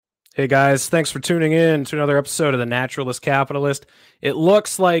Hey guys, thanks for tuning in to another episode of The Naturalist Capitalist. It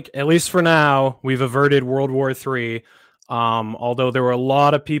looks like, at least for now, we've averted World War III. Although there were a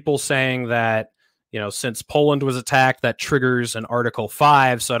lot of people saying that, since Poland was attacked, that triggers an Article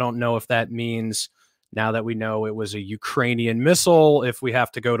 5. So I don't know if that means, now that we know it was a Ukrainian missile, if we have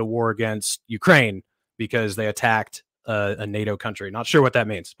to go to war against Ukraine because they attacked a NATO country. Not sure what that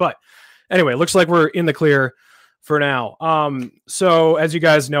means. But anyway, it looks like we're in the clear for now. So as you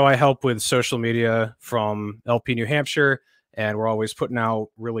guys know, I help with social media from LP New Hampshire, and we're always putting out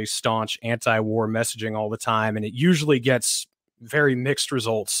really staunch anti-war messaging all the time, and it usually gets very mixed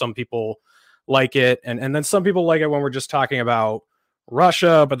results. Some people like it, and then some people like it when we're just talking about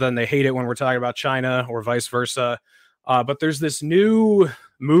Russia, but then they hate it when we're talking about China or vice versa. But there's this new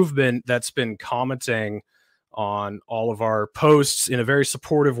movement that's been commenting on all of our posts in a very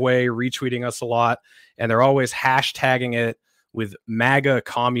supportive way, retweeting us a lot, and they're always hashtagging it with MAGA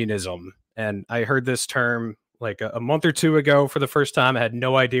communism. And I heard this term like a month or two ago for the first time. I had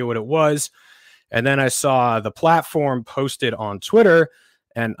no idea what it was. And then I saw the platform posted on Twitter,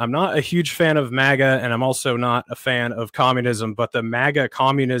 and I'm not a huge fan of MAGA, and I'm also not a fan of communism, but the MAGA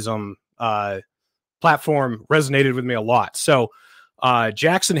communism platform resonated with me a lot. So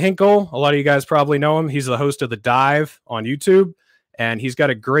Jackson Hinkle, a lot of you guys probably know him. He's the host of The Dive on YouTube, and he's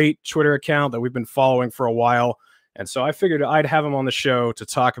got a great Twitter account that we've been following for a while. And so I figured I'd have him on the show to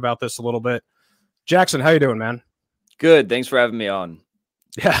talk about this a little bit. Jackson, how you doing, man? Good. Thanks for having me on.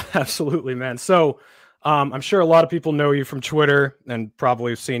 Yeah, absolutely, man. So I'm sure a lot of people know you from Twitter and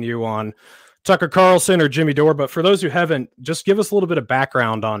probably have seen you on Tucker Carlson or Jimmy Dore. But for those who haven't, just give us a little bit of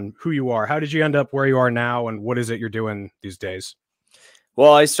background on who you are. How did you end up where you are now, and what is it you're doing these days?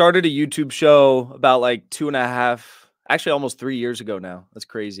 Well, I started a YouTube show about like 2.5, actually almost 3 years ago now. That's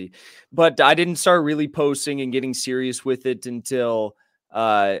crazy. But I didn't start really posting and getting serious with it until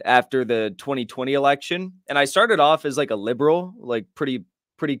after the 2020 election. And I started off as like a liberal, like pretty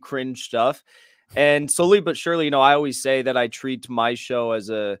cringe stuff. And slowly but surely, I always say that I treat my show as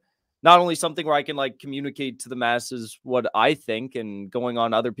not only something where I can like communicate to the masses what I think and going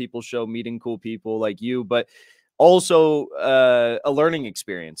on other people's show, meeting cool people like you, but also a learning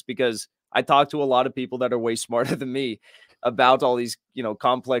experience, because I talk to a lot of people that are way smarter than me about all these,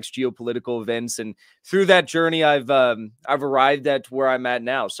 complex geopolitical events. And through that journey, I've arrived at where I'm at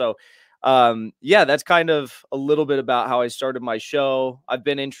now. So yeah, that's kind of a little bit about how I started my show. I've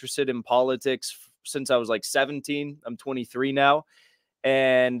been interested in politics since I was like 17. I'm 23 now.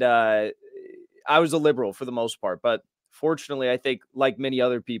 And I was a liberal for the most part, but fortunately, I think, like many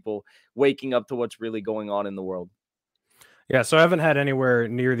other people, waking up to what's really going on in the world. Yeah, so I haven't had anywhere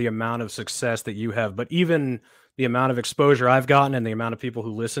near the amount of success that you have, but even the amount of exposure I've gotten and the amount of people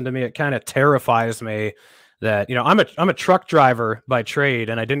who listen to me, it kind of terrifies me that, I'm a truck driver by trade,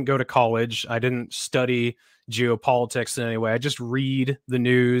 and I didn't go to college. I didn't study geopolitics in any way. I just read the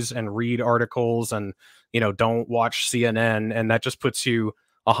news and read articles and, don't watch CNN, and that just puts you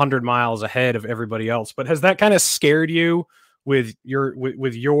 100 miles ahead of everybody else. But has that kind of scared you with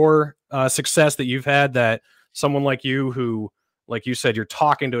your success that you've had, that someone like you, who, like you said, you're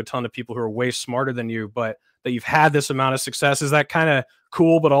talking to a ton of people who are way smarter than you, but that you've had this amount of success? Is that kind of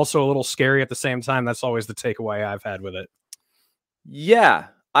cool, but also a little scary at the same time? That's always the takeaway I've had with it. Yeah,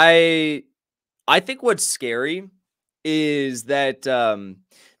 I think what's scary is that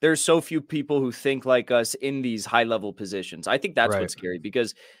there's so few people who think like us in these high level positions. I think that's what's scary,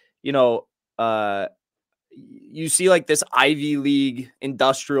 because you see like this Ivy League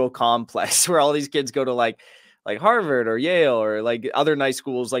industrial complex where all these kids go to like Harvard or Yale or like other nice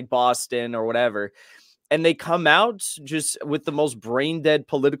schools like Boston or whatever. And they come out just with the most brain dead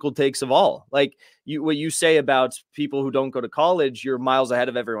political takes of all. Like what you say about people who don't go to college, you're miles ahead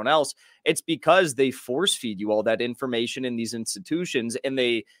of everyone else. It's because they force feed you all that information in these institutions, and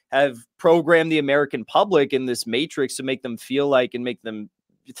they have programmed the American public in this matrix to make them feel like, and make them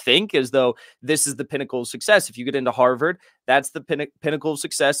think as though this is the pinnacle of success. If you get into Harvard, that's the pinnacle of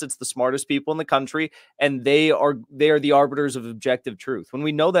success. It's the smartest people in the country, and they are the arbiters of objective truth, when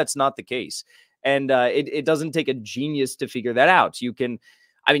we know that's not the case. And it doesn't take a genius to figure that out. You could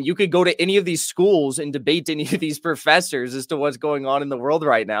go to any of these schools and debate any of these professors as to what's going on in the world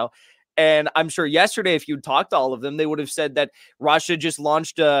right now. And I'm sure yesterday, if you'd talked to all of them, they would have said that Russia just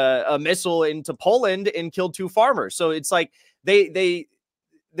launched a missile into Poland and killed 2 farmers. So it's like they're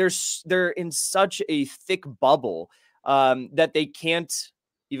in such a thick bubble that they can't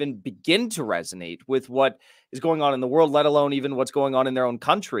even begin to resonate with what is going on in the world, let alone even what's going on in their own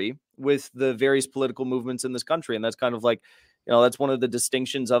country with the various political movements in this country. And that's kind of like, that's one of the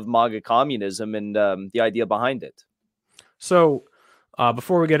distinctions of MAGA communism and the idea behind it. So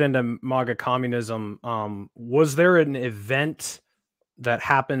Before we get into MAGA communism, was there an event that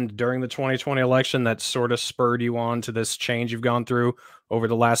happened during the 2020 election that sort of spurred you on to this change you've gone through over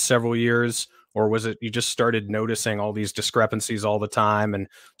the last several years? Or was it you just started noticing all these discrepancies all the time and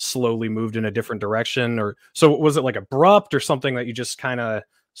slowly moved in a different direction? Or so was it like abrupt or something that you just kind of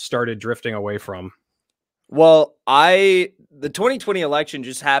started drifting away from? Well, the 2020 election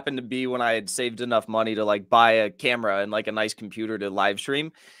just happened to be when I had saved enough money to like buy a camera and like a nice computer to live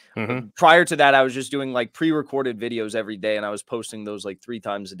stream. Prior to that, I was just doing like pre-recorded videos every day, and I was posting those like 3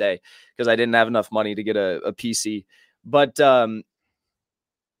 times a day because I didn't have enough money to get a PC. But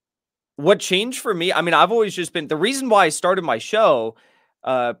what changed for me, I mean, I've always just been, the reason why I started my show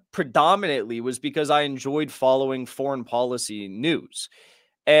predominantly was because I enjoyed following foreign policy news.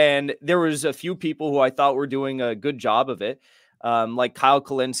 And there was a few people who I thought were doing a good job of it. Like Kyle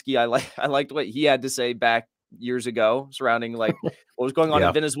Kulinski. I liked what he had to say back years ago surrounding like what was going on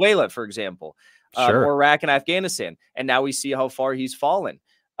in Venezuela, for example, or Iraq and Afghanistan. And now we see how far he's fallen.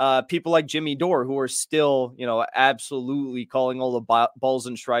 People like Jimmy Dore, who are still, you know, absolutely calling all the balls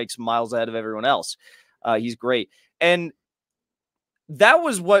and strikes miles ahead of everyone else. He's great. And that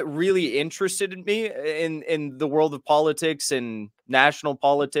was what really interested me in the world of politics and national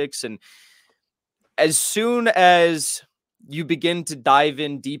politics. And as soon as you begin to dive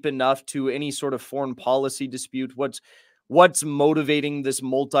in deep enough to any sort of foreign policy dispute, what's motivating this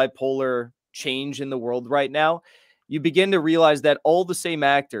multipolar change in the world right now, you begin to realize that all the same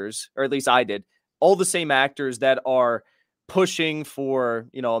actors, or at least I did, all the same actors that are pushing for,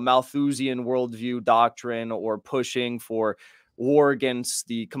 you know, a Malthusian worldview doctrine or pushing for war against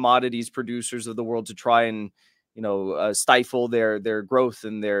the commodities producers of the world to try and, you know, stifle their growth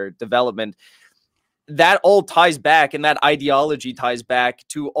and their development. That all ties back, and that ideology ties back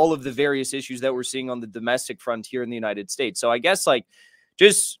to all of the various issues that we're seeing on the domestic front here in the United States. So I guess like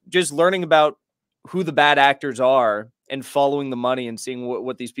just learning about who the bad actors are and following the money and seeing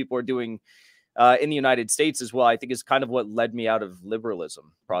what these people are doing in the United States as well, I think is kind of what led me out of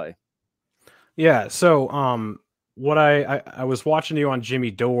liberalism, probably. Yeah. So, what I was watching you on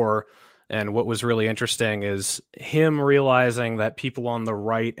Jimmy Dore, and what was really interesting is him realizing that people on the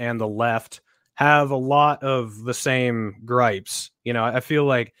right and the left have a lot of the same gripes. You know, I feel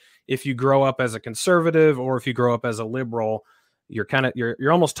like if you grow up as a conservative or if you grow up as a liberal, you're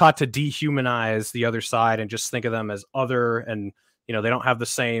almost taught to dehumanize the other side and just think of them as other, and you know, they don't have the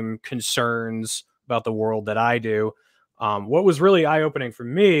same concerns about the world that I do. What was really eye-opening for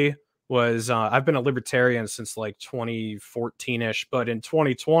me was I've been a libertarian since like 2014-ish, but in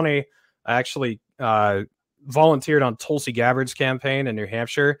 2020, I actually volunteered on Tulsi Gabbard's campaign in New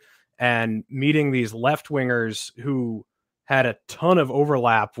Hampshire, and meeting these left-wingers who had a ton of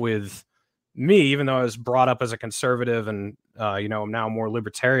overlap with me, even though I was brought up as a conservative and, you know, I'm now more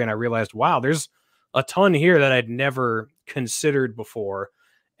libertarian. I realized, wow, there's a ton here that I'd never considered before.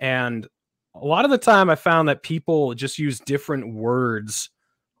 And a lot of the time I found that people just use different words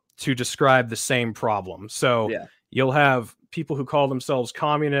to describe the same problem. So you'll have people who call themselves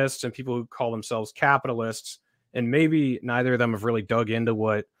communists and people who call themselves capitalists, and maybe neither of them have really dug into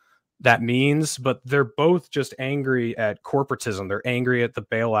what that means, but they're both just angry at corporatism. They're angry at the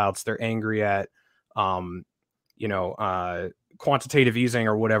bailouts. They're angry at, you know, quantitative easing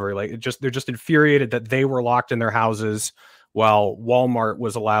or whatever. Like they're just infuriated that they were locked in their houses while Walmart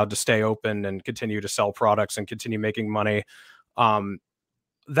was allowed to stay open and continue to sell products and continue making money.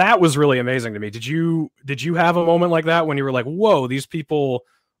 That was really amazing to me. Did you have a moment like that when you were like, whoa, these people,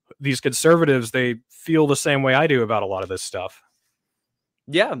 these conservatives, they feel the same way I do about a lot of this stuff?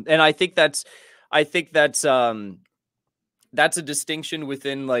 Yeah, and I think that's a distinction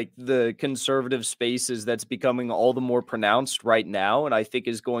within like the conservative spaces that's becoming all the more pronounced right now, and I think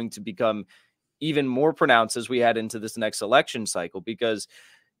is going to become even more pronounced as we head into this next election cycle. Because,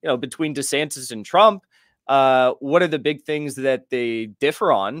 you know, between DeSantis and Trump, what are the big things that they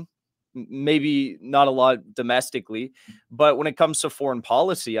differ on? Maybe not a lot domestically, but when it comes to foreign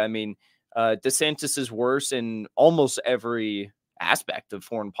policy, I mean, DeSantis is worse in almost every aspect of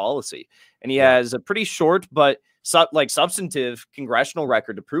foreign policy, and he has a pretty short but substantive congressional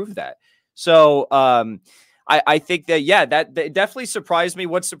record to prove that. So I think that that definitely surprised me.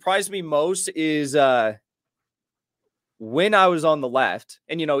 What surprised me most is when I was on the left,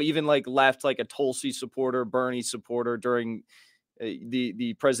 and you know, even like left, like a Tulsi supporter, Bernie supporter during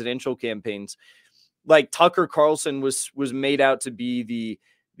the presidential campaigns, like Tucker Carlson was made out to be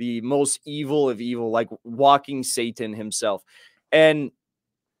the most evil of evil, like walking Satan himself. And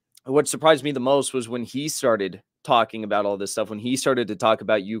what surprised me the most was when he started talking about all this stuff, when he started to talk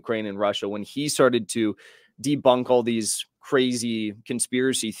about Ukraine and Russia, when he started to debunk all these crazy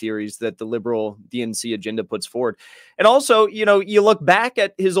conspiracy theories that the liberal DNC agenda puts forward. And also, you know, you look back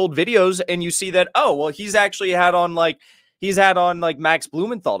at his old videos and you see that, oh, well, he's had on Max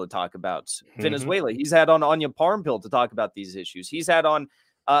Blumenthal to talk about Venezuela. He's had on Anya Parmpil to talk about these issues. He's had on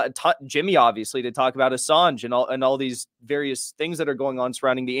Jimmy, obviously, to talk about Assange and all these various things that are going on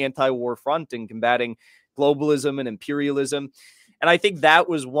surrounding the anti-war front and combating globalism and imperialism. And I think that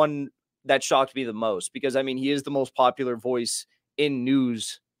was one that shocked me the most, because I mean, he is the most popular voice in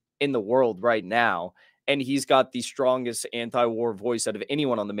news in the world right now. And he's got the strongest anti-war voice out of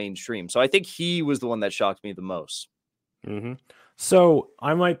anyone on the mainstream. So I think he was the one that shocked me the most. Mm-hmm. So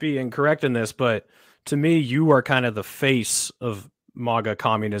I might be incorrect in this, but to me, you are kind of the face of MAGA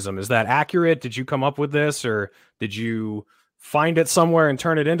communism. Is that accurate? Did you come up with this, or did you find it somewhere and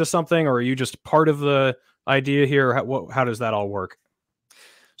turn it into something, or are you just part of the idea here? How does that all work?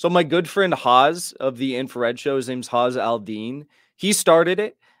 So my good friend Haz of the Infrared Show, his name's Haz Al-Din, he started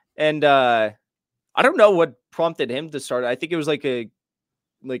it. And I don't know what prompted him to start it. I think it was like a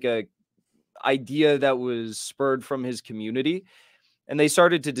idea that was spurred from his community, and they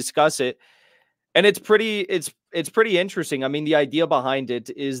started to discuss it. And it's pretty interesting. I mean, the idea behind it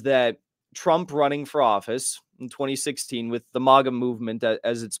is that Trump running for office in 2016 with the MAGA movement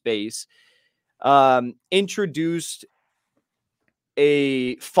as its base introduced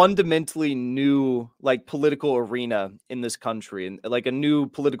a fundamentally new political arena in this country, and like a new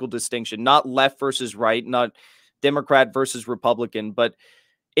political distinction, not left versus right, not Democrat versus Republican, but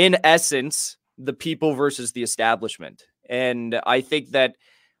in essence, the people versus the establishment. And I think that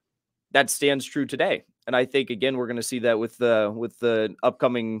stands true today. And I think, again, we're going to see that with the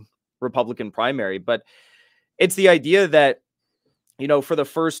upcoming Republican primary. But it's the idea that, you know, for the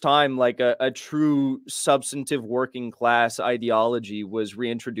first time, like a true substantive working class ideology was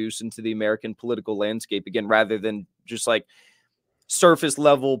reintroduced into the American political landscape again, rather than just like surface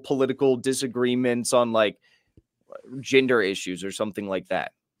level political disagreements on like gender issues or something like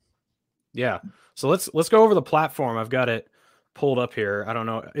that. Yeah. So let's go over the platform. I've got it pulled up here. I don't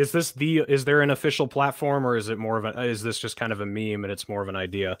know. Is there an official platform, or is this just kind of a meme and it's more of an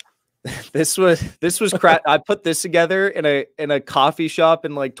idea? This was crap. I put this together in a coffee shop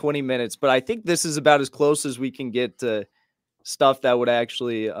in like 20 minutes, but I think this is about as close as we can get to stuff that would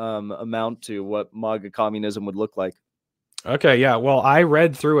actually amount to what MAGA communism would look like. Okay, yeah. Well, I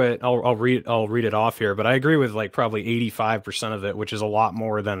read through it. I'll read it off here, but I agree with like probably 85% of it, which is a lot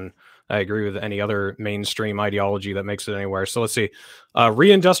more than I agree with any other mainstream ideology that makes it anywhere. So let's see.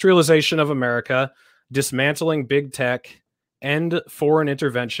 Reindustrialization of America, dismantling big tech, end foreign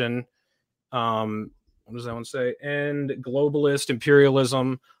intervention. What does that one say? End globalist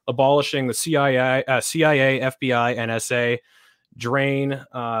imperialism, abolishing the CIA, FBI, NSA, drain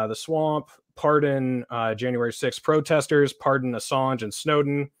the swamp, pardon January 6th protesters, pardon Assange and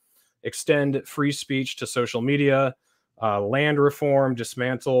Snowden, extend free speech to social media, land reform,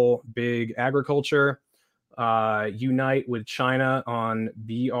 dismantle big agriculture, unite with China on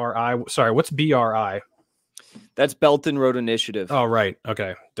BRI. Sorry, what's BRI? That's Belt and Road Initiative. Oh, right.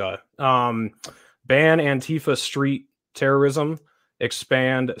 Okay. Duh. Ban Antifa street terrorism,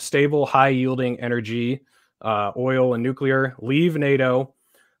 expand stable, high-yielding energy, oil and nuclear, leave NATO,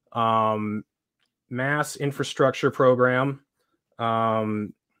 mass infrastructure program.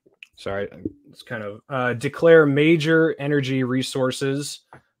 Sorry, it's kind of declare major energy resources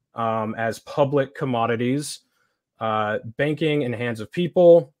as public commodities, banking in hands of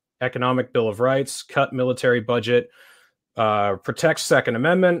people, economic bill of rights, cut military budget, protect Second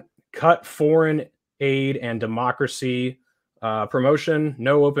Amendment, cut foreign aid and democracy promotion,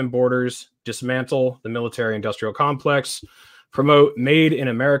 no open borders, dismantle the military industrial complex, promote made in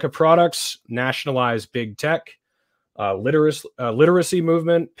America products, nationalize big tech, literacy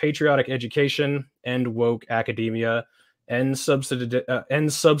movement, patriotic education, end woke academia, end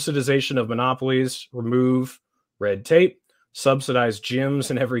subsidization of monopolies, remove red tape, subsidize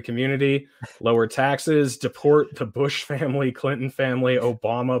gyms in every community, lower taxes, deport the Bush family, Clinton family,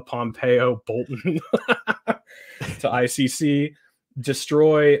 Obama, Pompeo, Bolton to ICC,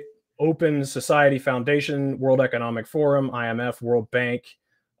 destroy Open Society Foundation, World Economic Forum, IMF, World Bank,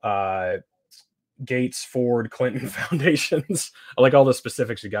 Gates, Ford, Clinton foundations. I like all the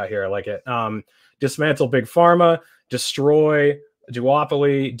specifics you got here. I like it. Dismantle Big Pharma, destroy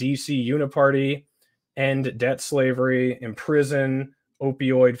duopoly, DC Uniparty, end debt slavery, imprison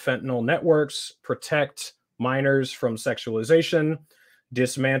opioid fentanyl networks, protect minors from sexualization,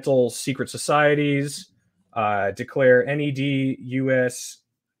 dismantle secret societies, declare NED,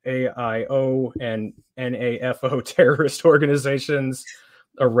 USAIO, and NAFO terrorist organizations,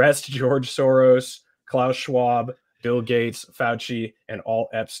 arrest George Soros, Klaus Schwab, Bill Gates, Fauci, and all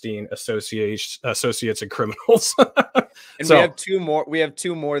Epstein associates and criminals. And so, we have two more. We have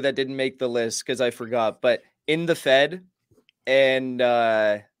two more that didn't make the list because I forgot. But in the Fed and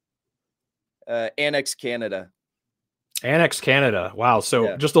Annex Canada. Annex Canada. Wow.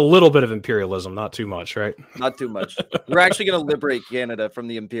 So just a little bit of imperialism, not too much, right? Not too much. We're actually going to liberate Canada from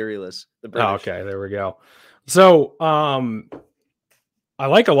the imperialists. The British. Oh, okay, there we go. So, I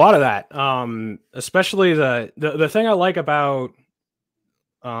like a lot of that. Especially the thing I like about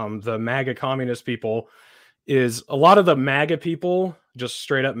the MAGA communist people is a lot of the MAGA people, just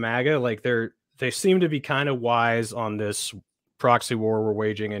straight up MAGA, like they seem to be kind of wise on this proxy war we're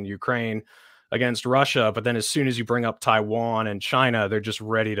waging in Ukraine against Russia. But then as soon as you bring up Taiwan and China, they're just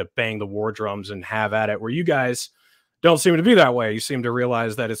ready to bang the war drums and have at it, where you guys don't seem to be that way. You seem to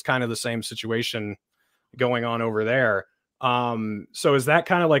realize that it's kind of the same situation going on over there. So is that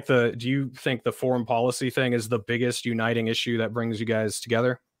kind of like do you think the foreign policy thing is the biggest uniting issue that brings you guys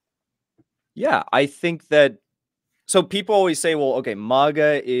together? Yeah, I think that. So people always say, well, okay,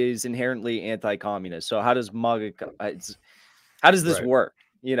 MAGA is inherently anti-communist. So how does how does this work?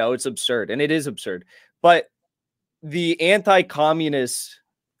 You know, it's absurd, and it is absurd. But the anti-communist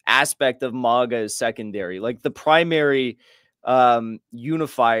aspect of MAGA is secondary. Like the primary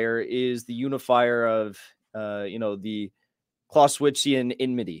unifier is the unifier of, the Clausewitzian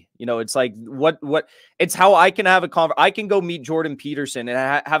enmity. You know, it's like what it's how I can have I can go meet Jordan Peterson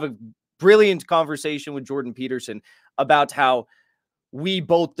and have a brilliant conversation with Jordan Peterson about how we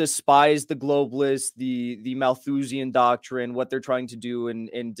both despise the globalists, the Malthusian doctrine, what they're trying to do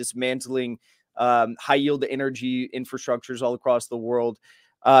in dismantling high yield energy infrastructures all across the world.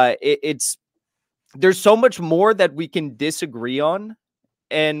 There's so much more that we can disagree on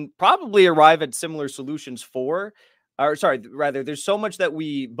and probably arrive at similar solutions for. Or sorry, rather, there's so much that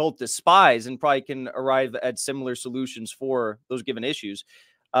we both despise and probably can arrive at similar solutions for those given issues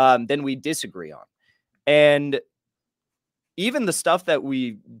than we disagree on. And even the stuff that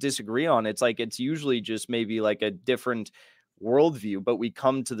we disagree on, it's usually just maybe like a different worldview, but we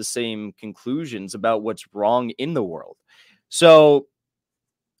come to the same conclusions about what's wrong in the world. So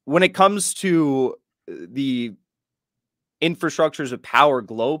when it comes to the infrastructures of power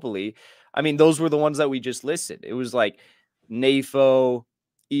globally, I mean, those were the ones that we just listed. It was like NAFO,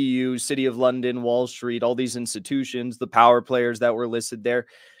 EU, City of London, Wall Street, all these institutions, the power players that were listed there.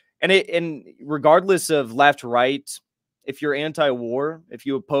 And regardless of left, right, if you're anti-war, if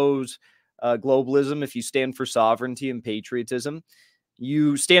you oppose globalism, if you stand for sovereignty and patriotism,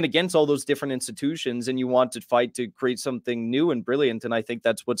 you stand against all those different institutions and you want to fight to create something new and brilliant. And I think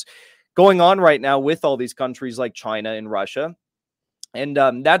that's what's going on right now with all these countries like China and Russia. And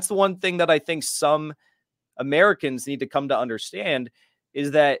that's the one thing that I think some Americans need to come to understand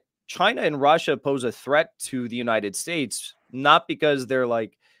is that China and Russia pose a threat to the United States, not because they're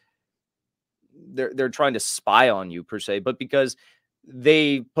trying to spy on you per se, but because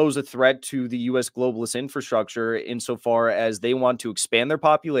they pose a threat to the U.S. globalist infrastructure insofar as they want to expand their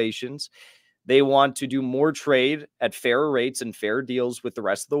populations. They want to do more trade at fairer rates and fair deals with the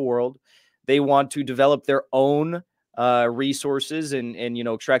rest of the world. They want to develop their own resources and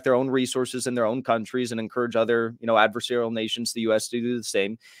extract their own resources in their own countries and encourage other, adversarial nations, the U.S. to do the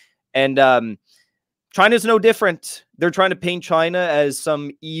same. And China's no different. They're trying to paint China as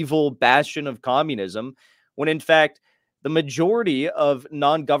some evil bastion of communism, when in fact, the majority of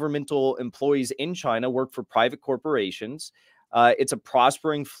non-governmental employees in China work for private corporations. It's a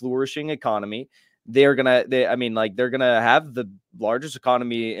prospering, flourishing economy. They're gonna have the largest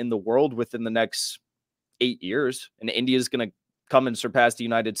economy in the world within the next 8 years, and India is going to come and surpass the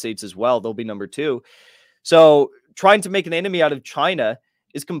United States as well. They'll be number 2. So trying to make an enemy out of China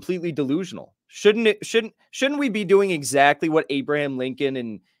is completely delusional. Shouldn't we be doing exactly what Abraham Lincoln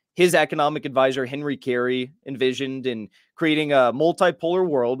and his economic advisor Henry Carey envisioned, in creating a multipolar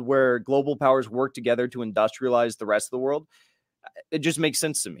world where global powers work together to industrialize the rest of the world? It just makes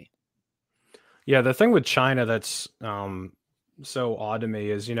sense to me. Yeah, the thing with China that's so odd to me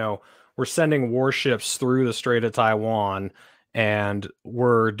is, we're sending warships through the Strait of Taiwan and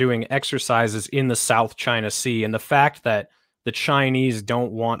we're doing exercises in the South China Sea. And the fact that the Chinese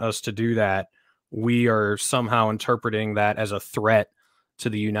don't want us to do that, we are somehow interpreting that as a threat to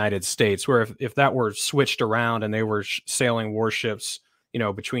the United States, where if that were switched around and they were sailing warships,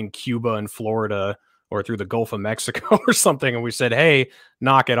 between Cuba and Florida or through the Gulf of Mexico or something, and we said, hey,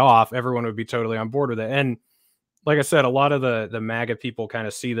 knock it off, everyone would be totally on board with it. And like I said, a lot of the MAGA people kind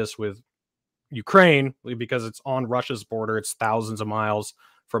of see this with Ukraine because it's on Russia's border. It's thousands of miles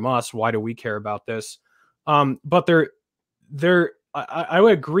from us. Why do we care about this? But they're I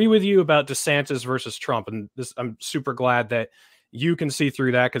would agree with you about DeSantis versus Trump, and this I'm super glad that you can see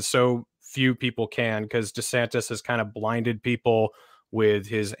through that because so few people can. Because DeSantis has kind of blinded people with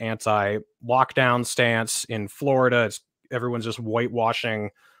his anti-lockdown stance in Florida. Everyone's just whitewashing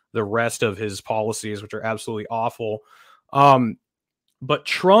the rest of his policies, which are absolutely awful. But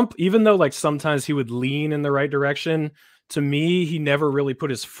Trump, even though like sometimes he would lean in the right direction, to me, he never really put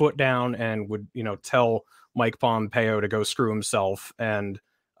his foot down and would, tell Mike Pompeo to go screw himself. And,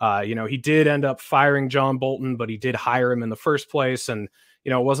 he did end up firing John Bolton, but he did hire him in the first place. And,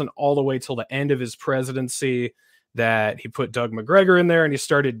 it wasn't all the way till the end of his presidency that he put Doug McGregor in there and he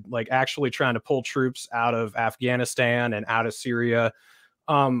started like actually trying to pull troops out of Afghanistan and out of Syria.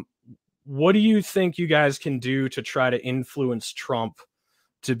 What do you think you guys can do to try to influence Trump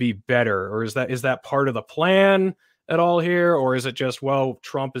to be better? Or is that part of the plan at all here? Or is it just, well,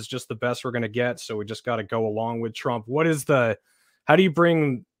 Trump is just the best we're going to get, so we just got to go along with Trump? How do you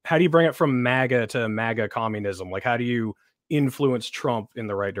bring it from MAGA to MAGA communism? Like, how do you influence Trump in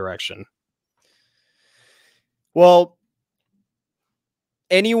the right direction? Well,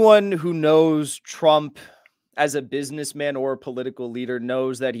 anyone who knows Trump as a businessman or a political leader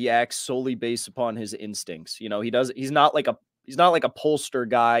knows that he acts solely based upon his instincts. He's not like a pollster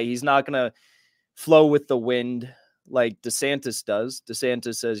guy. He's not going to flow with the wind like DeSantis does.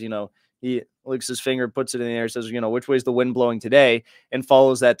 DeSantis says, he licks his finger, puts it in the air, says, which way is the wind blowing today, and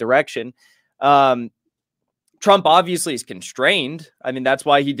follows that direction. Trump obviously is constrained. I mean, that's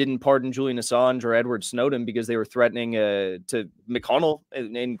why he didn't pardon Julian Assange or Edward Snowden, because they were threatening to McConnell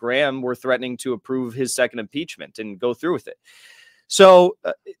and Graham were threatening to approve his second impeachment and go through with it. So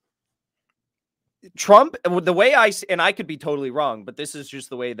Trump, the way and I could be totally wrong, but this is just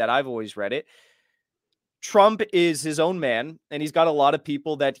the way that I've always read it. Trump is his own man, and he's got a lot of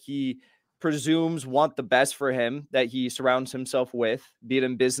people that he presumes want the best for him, that he surrounds himself with, be it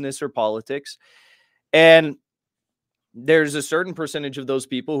in business or politics. And there's a certain percentage of those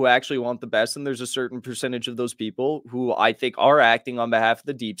people who actually want the best, and there's a certain percentage of those people who I think are acting on behalf of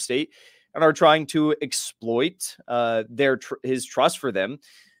the deep state and are trying to exploit his trust for them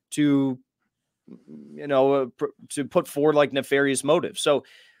to put forward like nefarious motives. So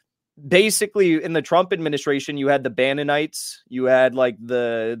basically, in the Trump administration, you had the Bannonites, you had like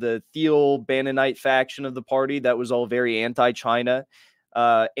the Thiel Bannonite faction of the party that was all very anti-China.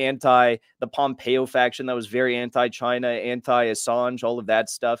 The Pompeo faction that was very anti-China, anti-Assange, all of that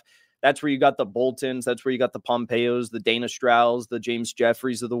stuff. That's where you got the Boltons. That's where you got the Pompeos, the Dana Strauss, the James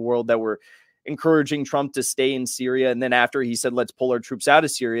Jeffries of the world that were encouraging Trump to stay in Syria. And then after he said, let's pull our troops out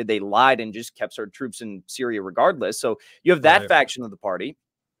of Syria, they lied and just kept our troops in Syria regardless. So you have that faction of the party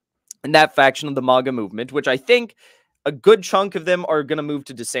and that faction of the MAGA movement, which I think a good chunk of them are going to move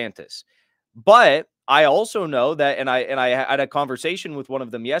to DeSantis. But I also know that, and I had a conversation with one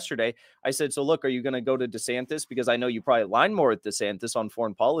of them yesterday. I said, so look, are you going to go to DeSantis? Because I know you probably align more with DeSantis on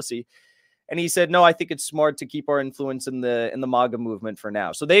foreign policy. And he said, no, I think it's smart to keep our influence in the MAGA movement for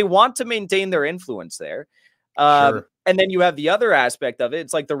now. So they want to maintain their influence there. Sure. And then you have the other aspect of it.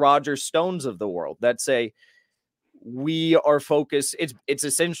 It's like the Roger Stones of the world that say, we are focused. It's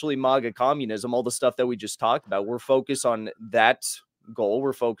essentially MAGA communism, all the stuff that we just talked about. We're focused on that goal.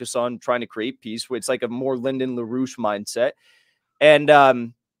 We're focused on trying to create peace. It's like a more Lyndon LaRouche mindset.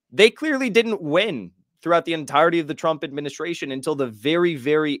 And they clearly didn't win throughout the entirety of the Trump administration until the very,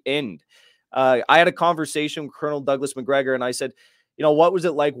 very end. I had a conversation with Colonel Douglas Macgregor, and I said, what was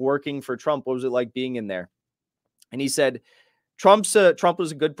it like working for Trump? What was it like being in there? And he said, Trump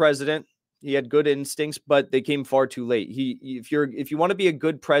was a good president. He had good instincts, but they came far too late. If you want to be a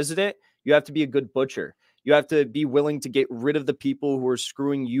good president, you have to be a good butcher. You have to be willing to get rid of the people who are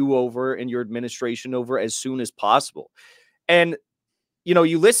screwing you over and your administration over as soon as possible. And,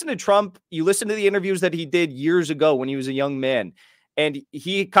 you listen to Trump, you listen to the interviews that he did years ago when he was a young man, and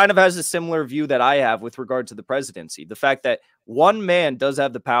he kind of has a similar view that I have with regard to the presidency. The fact that one man does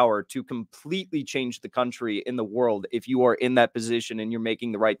have the power to completely change the country in the world if you are in that position and you're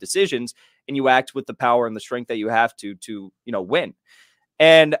making the right decisions and you act with the power and the strength that you have to win.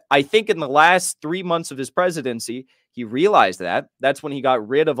 And I think in the last 3 months of his presidency, he realized that. That's when he got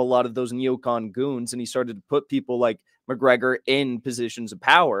rid of a lot of those neocon goons and he started to put people like McGregor in positions of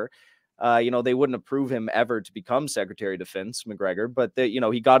power. They wouldn't approve him ever to become Secretary of Defense, McGregor, but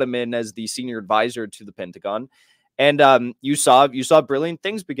he got him in as the senior advisor to the Pentagon. And you saw brilliant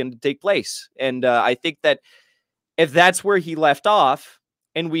things begin to take place. And I think that if that's where he left off,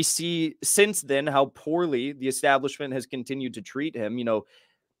 and we see since then how poorly the establishment has continued to treat him,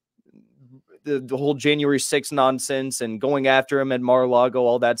 the whole January 6th nonsense and going after him at Mar-a-Lago,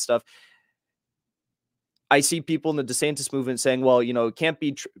 all that stuff. I see people in the DeSantis movement saying, well, you know, it can't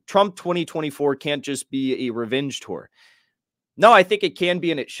be Trump 2024 can't just be a revenge tour. No, I think it can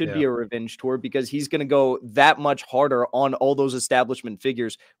be, and it should be a revenge tour, because he's going to go that much harder on all those establishment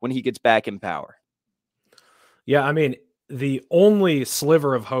figures when he gets back in power. Yeah, I mean, the only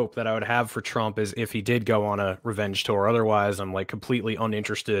sliver of hope that I would have for Trump is if he did go on a revenge tour. Otherwise, I'm like completely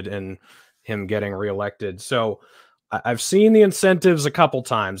uninterested in him getting reelected. So I've seen the incentives a couple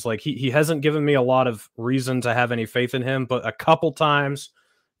times. Like he hasn't given me a lot of reason to have any faith in him, but a couple times,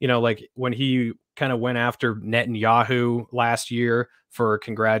 you know, like when he kind of went after Netanyahu last year for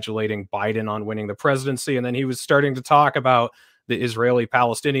congratulating Biden on winning the presidency, and then he was starting to talk about the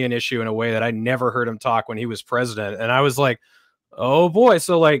Israeli-Palestinian issue in a way that I never heard him talk when he was president. And I was like, oh boy.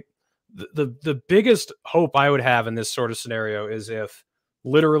 So like the biggest hope I would have in this sort of scenario is if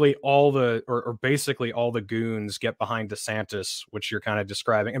literally all the, or basically all the goons get behind DeSantis, which you're kind of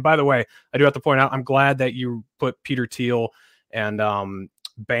describing. And by the way, I do have to point out, I'm glad that you put Peter Thiel and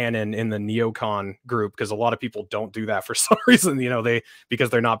Bannon in the neocon group, because a lot of people don't do that for some reason, you know, because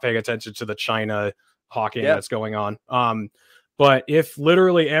they're not paying attention to the China hawking that's going on. But if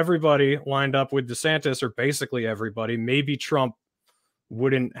literally everybody lined up with DeSantis, or basically everybody, maybe Trump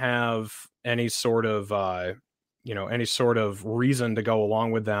wouldn't have any sort of, any sort of reason to go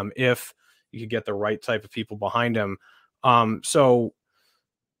along with them if you could get the right type of people behind him. So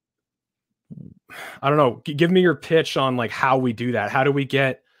I don't know, give me your pitch on like how we do that. How do we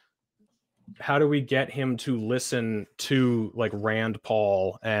get him to listen to like Rand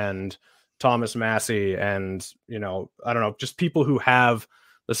Paul and Thomas Massie and, you know, I don't know, just people who have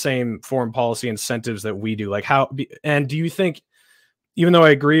the same foreign policy incentives that we do? Like and do you think, even though I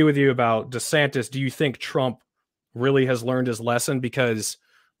agree with you about DeSantis, do you think Trump really has learned his lesson? Because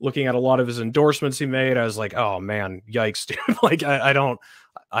looking at a lot of his endorsements he made, I was like, oh man, yikes, dude. Like I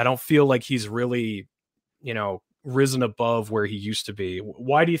don't feel like he's really, you know, risen above where he used to be.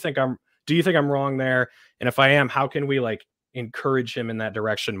 Why do you think I'm wrong there? And if I am, how can we like encourage him in that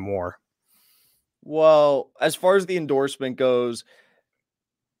direction more? Well, as far as the endorsement goes,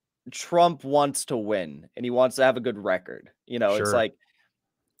 Trump wants to win and he wants to have a good record. You know, It's like,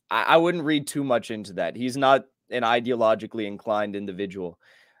 I wouldn't read too much into that. He's not an ideologically inclined individual.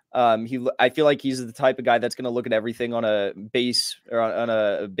 I feel like he's the type of guy that's going to look at everything on a base, or on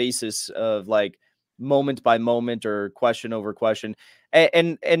a basis of like moment by moment or question over question.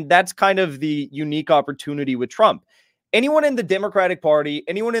 And that's kind of the unique opportunity with Trump. Anyone in the Democratic Party,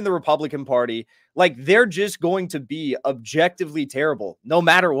 anyone in the Republican Party, like they're just going to be objectively terrible no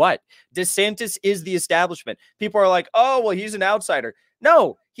matter what. DeSantis is the establishment. People are like, oh, well, he's an outsider.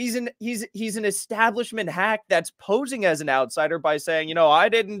 No, he's an establishment hack that's posing as an outsider by saying, you know, I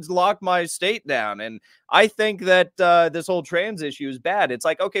didn't lock my state down, and I think that this whole trans issue is bad. It's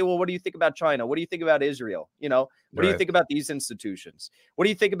like, okay, well, what do you think about China? What do you think about Israel? You know, what do you think about these institutions? What do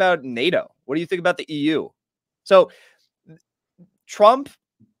you think about NATO? What do you think about the EU? So Trump,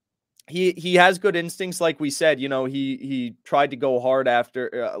 he has good instincts, like we said. You know, he tried to go hard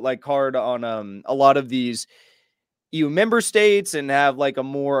after, hard on a lot of these EU member states and have like a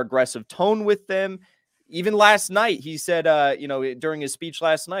more aggressive tone with them. Even last night, he said, during his speech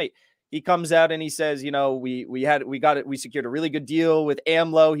last night, he comes out and he says, you know, we secured a really good deal with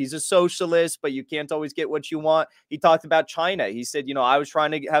AMLO. He's a socialist, but you can't always get what you want. He talked about China. He said, you know, I was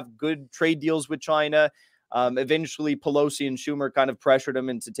trying to have good trade deals with China. Eventually, Pelosi and Schumer kind of pressured him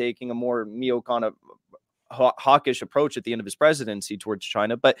into taking a more neocon, hawkish approach at the end of his presidency towards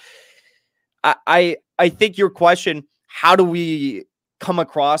China. But I think your question, how do we come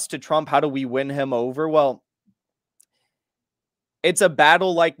across to Trump? How do we win him over? Well, it's a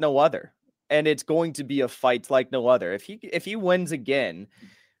battle like no other, and it's going to be a fight like no other. If he wins again,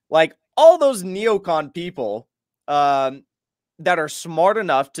 like all those neocon people that are smart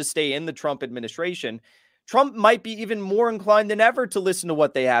enough to stay in the Trump administration, Trump might be even more inclined than ever to listen to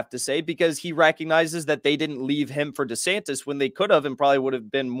what they have to say, because he recognizes that they didn't leave him for DeSantis when they could have, and probably would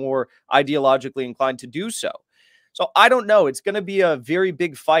have been more ideologically inclined to do so. So I don't know. It's going to be a very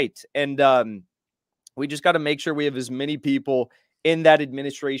big fight. And we just got to make sure we have as many people in that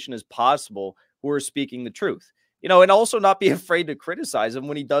administration as possible who are speaking the truth, you know, and also not be afraid to criticize him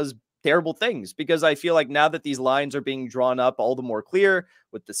when he does terrible things, because I feel like now that these lines are being drawn up all the more clear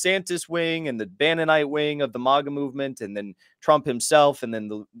with the DeSantis wing and the Bannonite wing of the MAGA movement, and then Trump himself, and then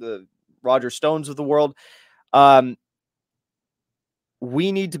the Roger Stones of the world,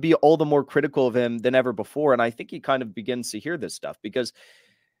 we need to be all the more critical of him than ever before. And I think he kind of begins to hear this stuff, because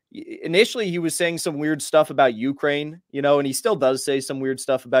initially he was saying some weird stuff about Ukraine, you know, and he still does say some weird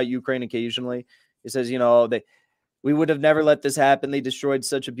stuff about Ukraine occasionally. He says, you know, We would have never let this happen. They destroyed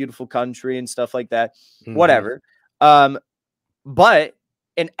such a beautiful country and stuff like that. Mhm. Whatever. But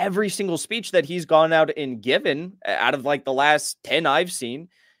in every single speech that he's gone out and given, out of like the last 10 I've seen,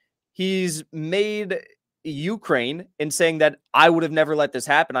 he's made Ukraine in saying that I would have never let this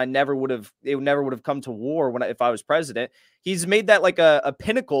happen. It never would have come to war if I was president. He's made that like a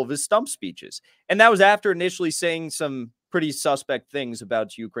pinnacle of his stump speeches. And that was after initially saying some pretty suspect things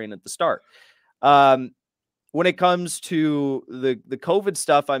about Ukraine at the start. When it comes to the COVID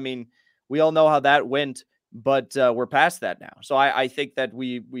stuff, I mean, we all know how that went, but we're past that now. So I think that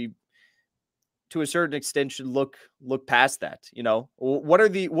we to a certain extent should look past that. You know, what are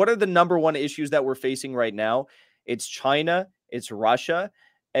the number one issues that we're facing right now? It's China, it's Russia,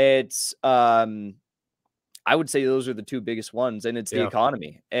 it's I would say those are the two biggest ones, and it's the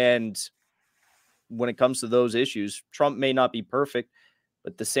economy. And when it comes to those issues, Trump may not be perfect,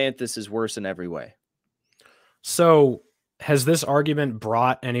 but DeSantis is worse in every way. So has this argument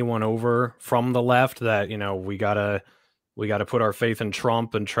brought anyone over from the left that, you know, we gotta put our faith in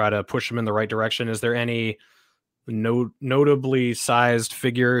Trump and try to push him in the right direction? Is there any notably sized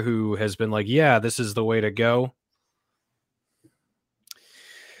figure who has been like, yeah, this is the way to go?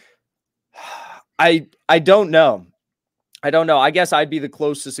 I don't know. I guess I'd be the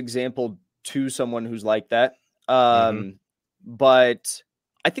closest example to someone who's like that. But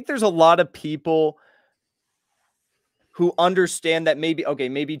I think there's a lot of people who understand that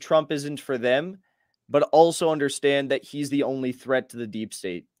maybe Trump isn't for them, but also understand that he's the only threat to the deep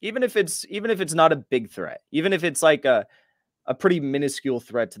state. Even if it's not a big threat, even if it's like a pretty minuscule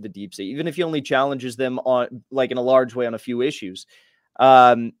threat to the deep state, even if he only challenges them on like in a large way on a few issues,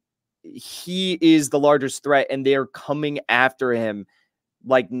 he is the largest threat, and they're coming after him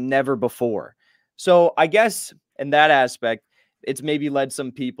like never before. So I guess in that aspect, it's maybe led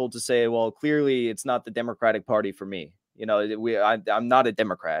some people to say, well, clearly it's not the Democratic Party for me. You know, I'm not a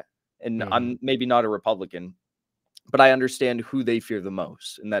Democrat, and I'm maybe not a Republican, but I understand who they fear the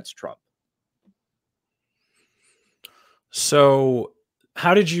most, and that's Trump. So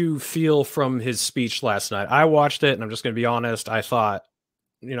how did you feel from his speech last night? I watched it, and I'm just going to be honest. I thought,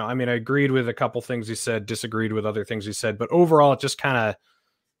 you know, I mean, I agreed with a couple things he said, disagreed with other things he said, but overall, it just kind of,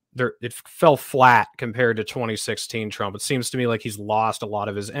 it fell flat compared to 2016 Trump. It seems to me like he's lost a lot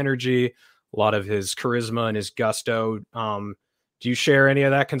of his energy, a lot of his charisma and his gusto. Do you share any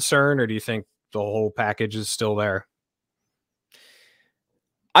of that concern, or do you think the whole package is still there?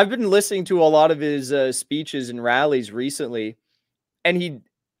 I've been listening to a lot of his speeches and rallies recently, and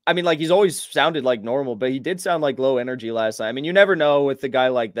he's always sounded like normal, but he did sound like low energy last night. I mean, you never know with a guy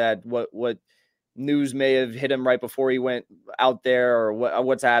like that what news may have hit him right before he went out there, or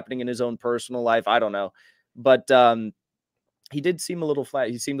what's happening in his own personal life. I don't know, but he did seem a little flat.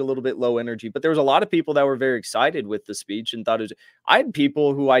 He seemed a little bit low energy, but there was a lot of people that were very excited with the speech and thought it was. I had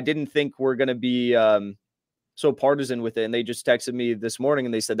people who I didn't think were going to be so partisan with it, and they just texted me this morning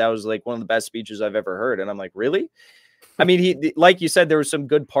and they said that was like one of the best speeches I've ever heard. And I'm like, really? I mean, he, like you said, there were some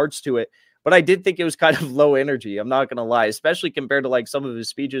good parts to it, but I did think it was kind of low energy. I'm not going to lie, especially compared to like some of his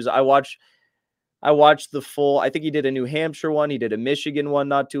speeches. I watched the full, I think he did a New Hampshire one. He did a Michigan one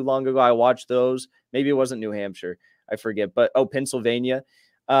not too long ago. I watched those. Maybe it wasn't New Hampshire, I forget, but Pennsylvania.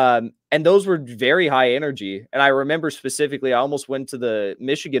 And those were very high energy. And I remember specifically, I almost went to the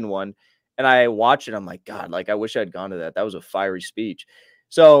Michigan one and I watched it. I'm like, God, like I wish I'd gone to that. That was a fiery speech.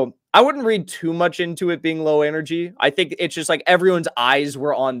 So I wouldn't read too much into it being low energy. I think it's just like everyone's eyes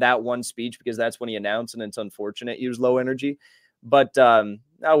were on that one speech because that's when he announced, and it's unfortunate he was low energy. But I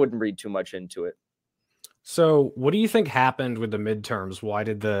wouldn't read too much into it. So what do you think happened with the midterms? Why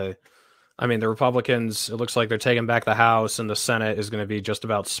did the Republicans, it looks like they're taking back the House, and the Senate is going to be just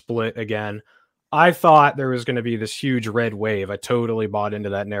about split again. I thought there was going to be this huge red wave. I totally bought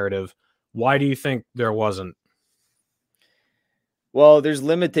into that narrative. Why do you think there wasn't? Well, there's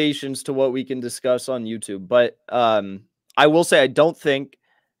limitations to what we can discuss on YouTube, but I will say I don't think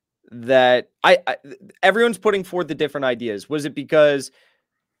that everyone's putting forth the different ideas. Was it because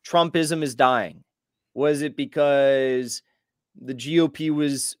Trumpism is dying? Was it because the GOP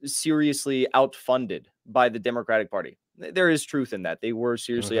was seriously outfunded by the Democratic Party? There is truth in that. They were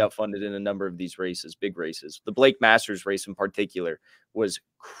seriously outfunded in a number of these races, big races. The Blake Masters race in particular was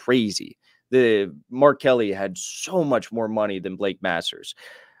crazy. The Mark Kelly had so much more money than Blake Masters.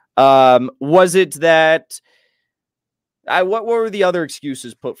 Was it that what were the other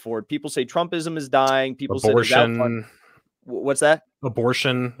excuses put forward? People say Trumpism is dying. People say abortion. What's that?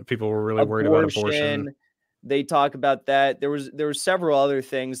 Abortion. People were really worried about abortion. They talk about that. There were several other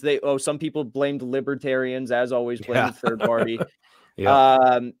things. Some people blamed libertarians, as always, blame the third party.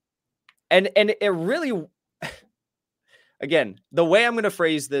 And it really, again, the way I'm going to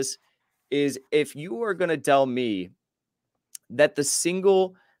phrase this is, if you are going to tell me that the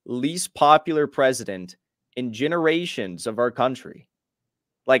single least popular president in generations of our country,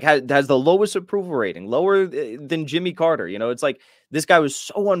 like, has the lowest approval rating, lower than Jimmy Carter, it's like this guy was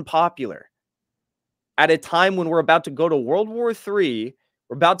so unpopular at a time when we're about to go to World War III.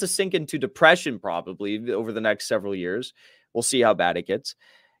 We're about to sink into depression probably over the next several years. We'll see how bad it gets.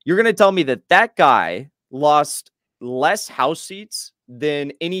 You're going to tell me that that guy lost less House seats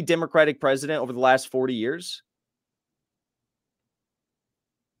than any Democratic president over the last 40 years?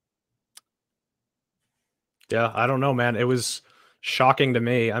 Yeah, I don't know, man. It was shocking to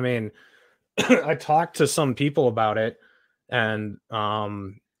me. I mean, I talked to some people about it, and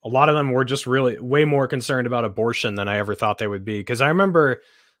a lot of them were just really way more concerned about abortion than I ever thought they would be. Because I remember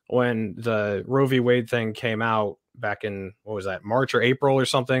when the Roe v. Wade thing came out back in, what was that, March or April or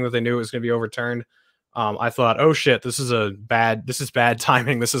something, that they knew it was going to be overturned. I thought, oh shit, this is bad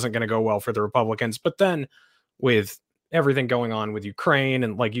timing. This isn't going to go well for the Republicans. But then with everything going on with Ukraine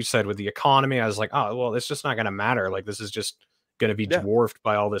and, like you said, with the economy, I was like, oh, well, it's just not going to matter. Like, this is just going to be dwarfed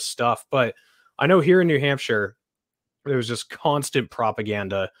by all this stuff. But I know here in New Hampshire, there was just constant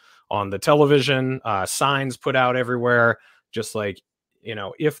propaganda on the television, signs put out everywhere, just like,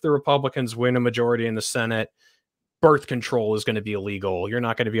 if the Republicans win a majority in the Senate, birth control is going to be illegal. You're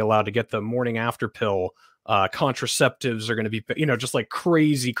not going to be allowed to get the morning after pill. Contraceptives are going to be, just like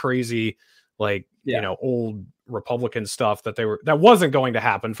crazy, like, old Republican stuff that wasn't going to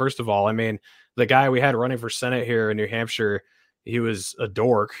happen. First of all, I mean, the guy we had running for Senate here in New Hampshire, he was a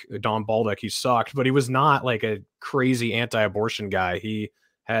dork, Don Baldock. He sucked, but he was not like a crazy anti-abortion guy. He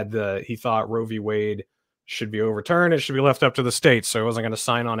thought Roe v. Wade should be overturned. It should be left up to the states. So he wasn't going to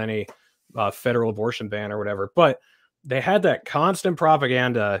sign on any federal abortion ban or whatever. But they had that constant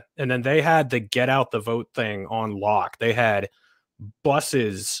propaganda, and then they had the get out the vote thing on lock. They had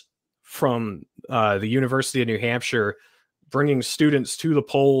buses from the University of New Hampshire bringing students to the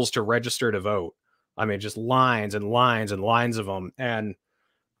polls to register to vote. I mean, just lines and lines and lines of them. And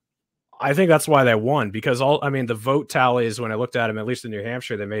I think that's why they won, because the vote tallies, when I looked at them, at least in New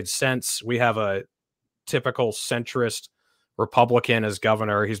Hampshire, they made sense. We have a typical centrist Republican as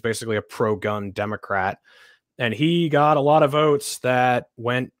governor. He's basically a pro-gun Democrat. And he got a lot of votes that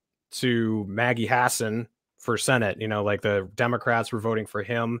went to Maggie Hassan for Senate. Like the Democrats were voting for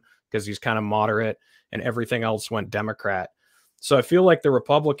him because he's kind of moderate, and everything else went Democrat. So I feel like the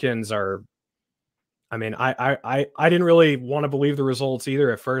Republicans are, I mean, I didn't really want to believe the results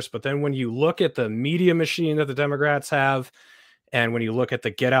either at first, but then when you look at the media machine that the Democrats have, and when you look at the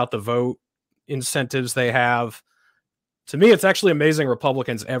get out the vote incentives they have, to me, it's actually amazing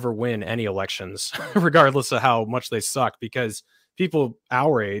Republicans ever win any elections, regardless of how much they suck, because people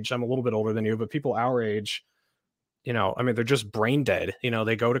our age, I'm a little bit older than you, but people our age, they're just brain dead.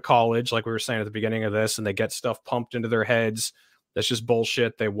 They go to college, like we were saying at the beginning of this, and they get stuff pumped into their heads. That's just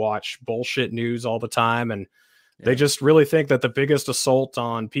bullshit. They watch bullshit news all the time. And they just really think that the biggest assault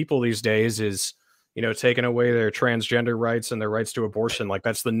on people these days is, taking away their transgender rights and their rights to abortion. Like,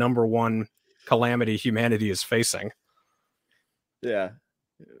 that's the number one calamity humanity is facing. Yeah.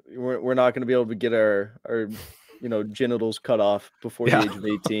 We're not going to be able to get our genitals cut off before the age of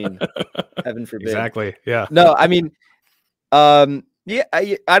 18. Heaven forbid. Exactly. Yeah. No, I mean, I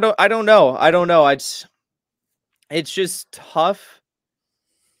don't know. It's just tough.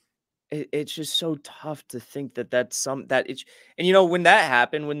 It's just so tough to think that when that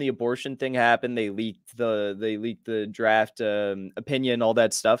happened, when the abortion thing happened, they leaked the draft opinion, all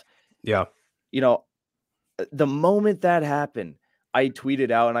that stuff. Yeah. The moment that happened, I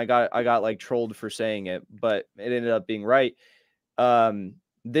tweeted out, and I got like trolled for saying it, but it ended up being right.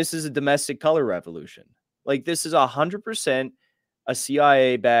 This is a domestic color revolution. Like, this is 100% a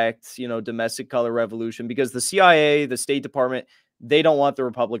CIA-backed, domestic color revolution, because the CIA, the State Department, they don't want the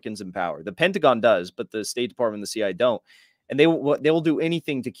Republicans in power. The Pentagon does, but the State Department and the CIA don't. And they will do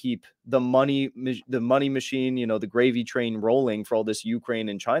anything to keep the money machine, the gravy train rolling for all this Ukraine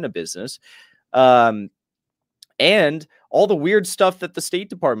and China business. And all the weird stuff that the State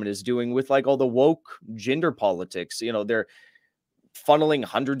Department is doing with, like, all the woke gender politics. They're funneling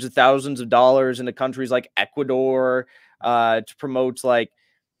hundreds of thousands of dollars into countries like Ecuador to promote, like,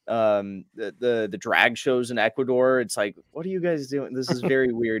 the drag shows in Ecuador. It's like, what are you guys doing? This is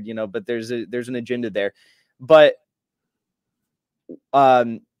very weird, but there's an agenda there. But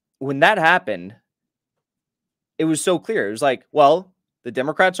when that happened, it was so clear. It was like, well, the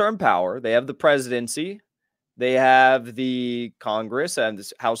Democrats are in power. They have the presidency. They have the Congress and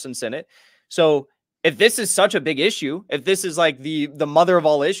the House and Senate. So if this is such a big issue, if this is like the mother of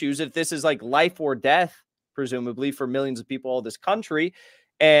all issues, if this is like life or death presumably for millions of people all this country.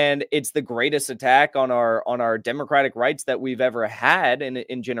 And it's the greatest attack on our democratic rights that we've ever had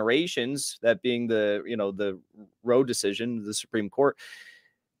in generations, that being the Roe decision, the Supreme Court.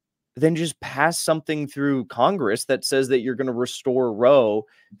 Then just pass something through Congress that says that you're going to restore Roe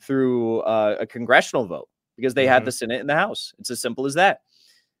through a congressional vote, because they had the Senate and the House. It's as simple as that.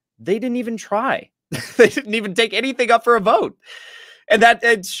 They didn't even try. They didn't even take anything up for a vote. And that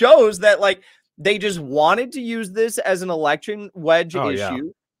it shows that, like, they just wanted to use this as an election wedge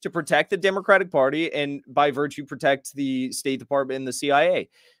issue to protect the Democratic Party, and by virtue protect the State Department and the CIA.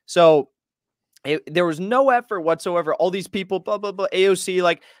 So there was no effort whatsoever. All these people, blah, blah, blah, AOC,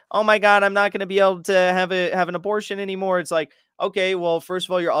 like, oh my God, I'm not going to be able to have an abortion anymore. It's like, okay, well, first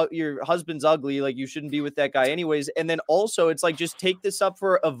of all, your husband's ugly. Like, you shouldn't be with that guy anyways. And then also, it's like, just take this up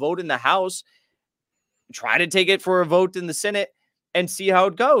for a vote in the House, try to take it for a vote in the Senate, and see how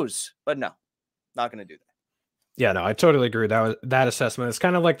it goes. But no, not going to do that. Yeah, no, I totally agree with that assessment. It's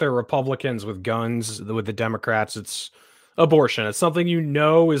kind of like the Republicans with guns. With the Democrats, it's abortion. It's something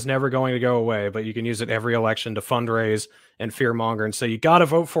is never going to go away, but you can use it every election to fundraise and fearmonger and say, you got to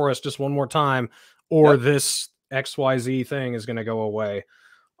vote for us just one more time, or this XYZ thing is going to go away.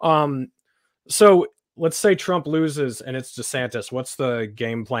 So let's say Trump loses and it's DeSantis. What's the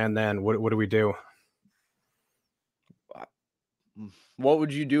game plan then? What do we do? What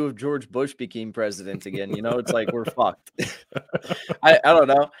would you do if George Bush became president again? It's like, we're fucked. I don't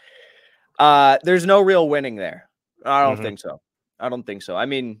know. There's no real winning there. I don't think so. I don't think so. I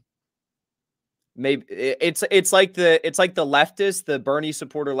mean, maybe it's like the leftists, the Bernie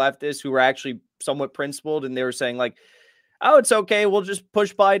supporter leftists, who were actually somewhat principled, and they were saying like, oh, it's okay, we'll just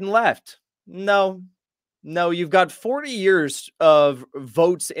push Biden left. No, you've got 40 years of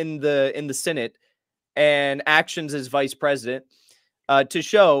votes in the Senate and actions as vice president to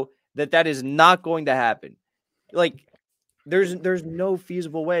show that is not going to happen. Like, there's no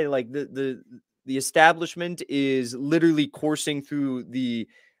feasible way. Like, the establishment is literally coursing through the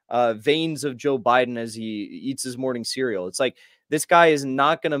veins of Joe Biden as he eats his morning cereal. It's like, this guy is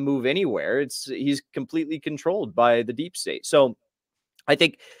not going to move anywhere. He's completely controlled by the deep state. So I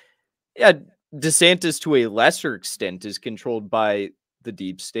think, DeSantis to a lesser extent is controlled by the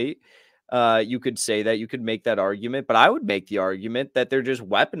deep state. You could say that, you could make that argument, but I would make the argument that they're just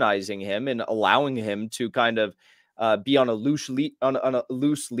weaponizing him and allowing him to kind of be on a loose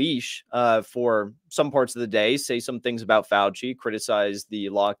leash for some parts of the day, say some things about Fauci, criticize the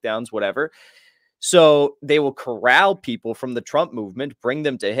lockdowns, whatever. So they will corral people from the Trump movement, bring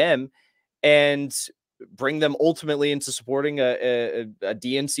them to him, and bring them ultimately into supporting a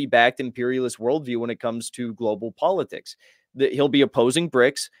DNC-backed imperialist worldview when it comes to global politics. He'll be opposing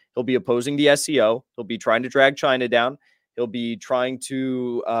BRICS. He'll be opposing the SEO. He'll be trying to drag China down. He'll be trying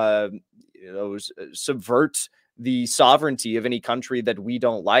to subvert the sovereignty of any country that we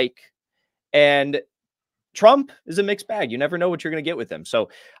don't like. And Trump is a mixed bag. You never know what you're going to get with him. So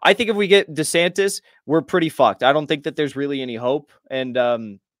I think if we get DeSantis, we're pretty fucked. I don't think that there's really any hope.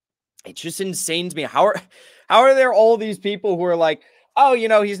 And it's just insane to me. How are there all these people who are like, oh,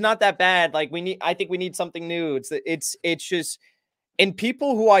 he's not that bad. Like, I think we need something new. It's just, and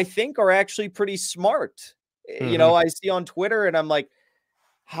people who I think are actually pretty smart, I see on Twitter, and I'm like,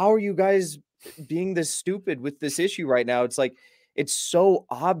 how are you guys being this stupid with this issue right now? It's like, it's so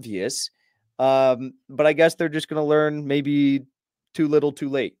obvious. But I guess they're just going to learn maybe too little, too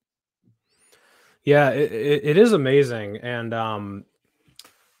late. Yeah, it is amazing. And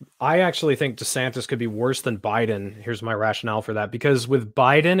I actually think DeSantis could be worse than Biden. Here's my rationale for that. Because with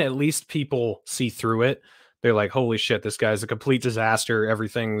Biden, at least people see through it. They're like, holy shit, this guy's a complete disaster.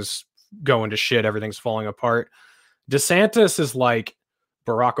 Everything's going to shit. Everything's falling apart. DeSantis is like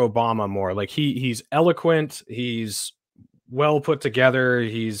Barack Obama more. Like, he's eloquent. He's well put together.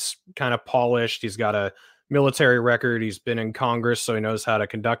 He's kind of polished. He's got a military record. He's been in Congress, so he knows how to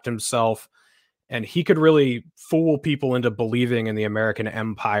conduct himself. And he could really fool people into believing in the American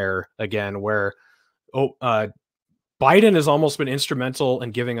empire again, where Biden has almost been instrumental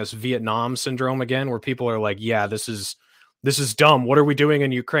in giving us Vietnam syndrome again, where people are like, yeah, this is dumb. What are we doing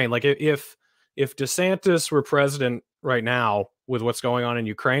in Ukraine? Like, if DeSantis were president right now with what's going on in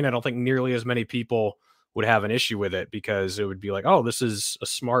Ukraine, I don't think nearly as many people would have an issue with it, because it would be like, oh, this is a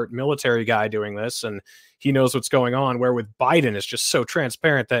smart military guy doing this, and he knows what's going on. Where with Biden, it's just so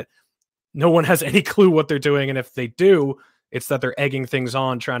transparent that no one has any clue what they're doing. And if they do, it's that they're egging things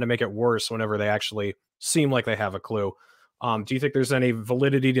on, trying to make it worse whenever they actually seem like they have a clue. Do you think there's any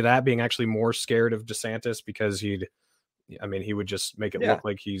validity to that, being actually more scared of DeSantis because he would just make it look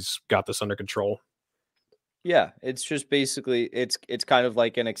like he's got this under control? Yeah, it's just basically it's kind of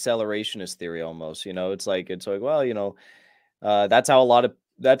like an accelerationist theory almost, you know. It's like, well, you know, that's how a lot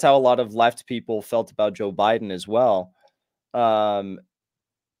of left people felt about Joe Biden as well. Um,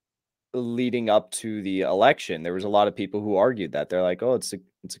 Leading up to the election, there was a lot of people who argued that. They're like, "Oh, it's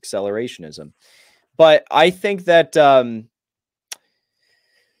accelerationism." But I think that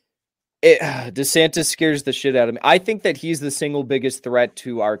DeSantis scares the shit out of me. I think that he's the single biggest threat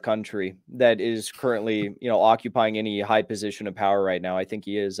to our country that is currently, you know, occupying any high position of power right now. I think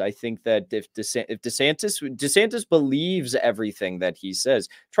he is. I think that if DeSantis believes everything that he says,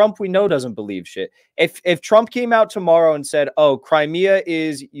 Trump we know doesn't believe shit. If Trump came out tomorrow and said, "Oh, Crimea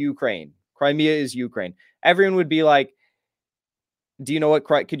is Ukraine. Crimea is Ukraine," everyone would be like, do you know what?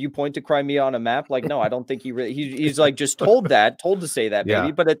 Could you point to Crimea on a map? Like, no, I don't think he really. He's like just told to say that maybe.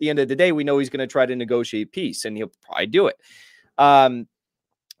 Yeah. But at the end of the day, we know he's going to try to negotiate peace, and he'll probably do it.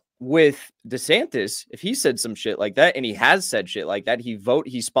 With DeSantis, if he said some shit like that, and he has said shit like that, he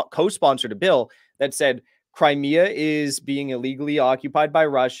co-sponsored a bill that said Crimea is being illegally occupied by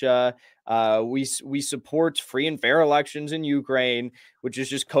Russia. We support free and fair elections in Ukraine, which is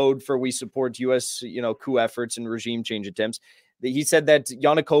just code for we support U.S. Coup efforts and regime change attempts. He said that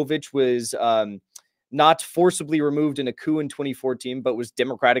Yanukovych was not forcibly removed in a coup in 2014, but was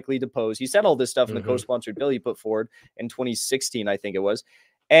democratically deposed. He said all this stuff in the co-sponsored bill he put forward in 2016, I think it was.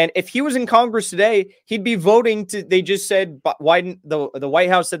 And if he was in Congress today, he'd be voting to. They just said the White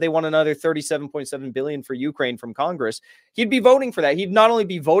House said they want another $37.7 billion for Ukraine from Congress. He'd be voting for that. He'd not only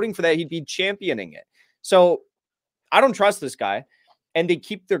be voting for that, he'd be championing it. So I don't trust this guy, and they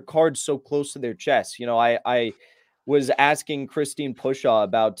keep their cards so close to their chest. You know, I was asking Christine Pushaw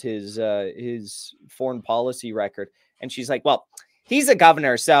about his foreign policy record, and she's like, "Well, he's a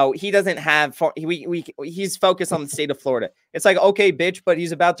governor, so he doesn't have. He's focused on the state of Florida." It's like, okay, bitch, but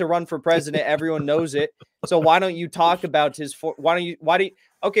he's about to run for president. Everyone knows it. So why don't you talk about his? Why do you?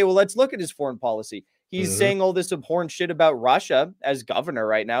 Okay, well, let's look at his foreign policy. He's saying all this abhorrent shit about Russia as governor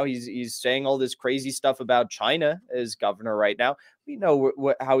right now. He's saying all this crazy stuff about China as governor right now. We know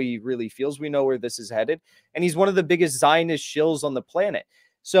how he really feels. We know where this is headed. And he's one of the biggest Zionist shills on the planet.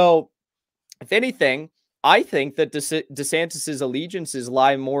 So, if anything, I think that DeSantis's allegiances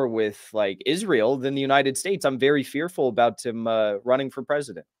lie more with like Israel than the United States. I'm very fearful about him running for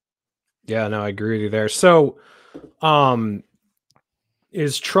president. Yeah, no, I agree with you there. So,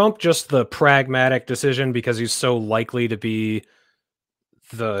 is Trump just the pragmatic decision because he's so likely to be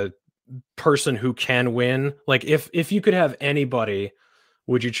the person who can win? Like, if you could have anybody,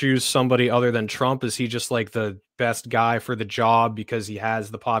 would you choose somebody other than Trump? Is he just like the best guy for the job because he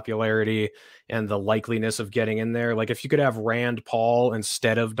has the popularity and the likeliness of getting in there? Like, if you could have Rand Paul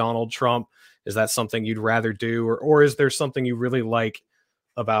instead of Donald Trump, is that something you'd rather do? Or is there something you really like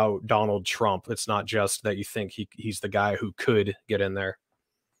about Donald Trump? It's not just that you think he's the guy who could get in there.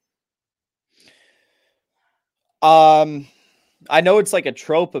 I know it's like a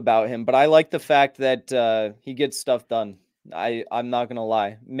trope about him, but I like the fact that he gets stuff done. I'm not gonna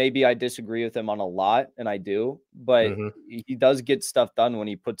lie. Maybe I disagree with him on a lot, and I do, but he does get stuff done when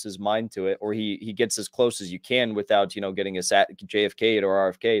he puts his mind to it, or he gets as close as you can without getting a JFK'd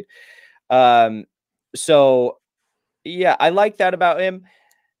or RFK'd. So yeah, I like that about him.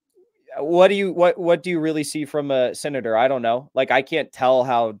 What do you really see from a senator? I don't know. Like, I can't tell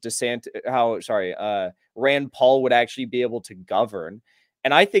how Rand Paul would actually be able to govern.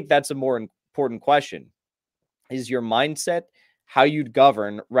 And I think that's a more important question. Is your mindset how you'd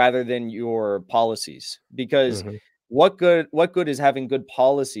govern rather than your policies? Because what good is having good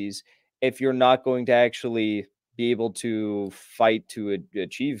policies if you're not going to actually be able to fight to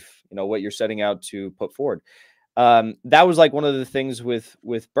achieve, what you're setting out to put forward? That was like one of the things with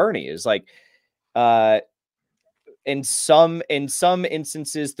Bernie is like, in some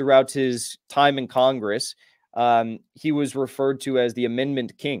instances throughout his time in Congress, he was referred to as the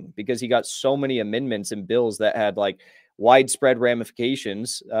amendment king because he got so many amendments and bills that had like widespread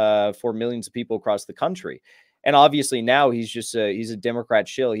ramifications for millions of people across the country. And obviously now he's a Democrat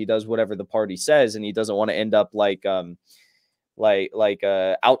shill. He does whatever the party says, and he doesn't want to end up like a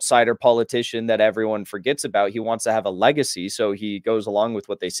outsider politician that everyone forgets about. He wants to have a legacy, so he goes along with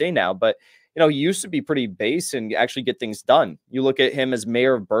what they say now. But he used to be pretty base and actually get things done. You look at him as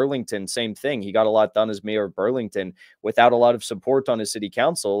mayor of Burlington, same thing. He got a lot done as mayor of Burlington without a lot of support on his city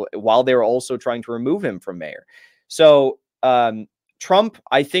council, while they were also trying to remove him from mayor. So Trump,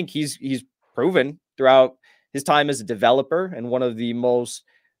 I think he's proven throughout his time as a developer and one of the most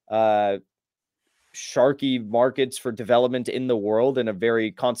sharky markets for development in the world in a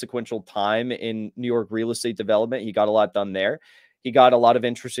very consequential time in New York real estate development. He got a lot done there. He got a lot of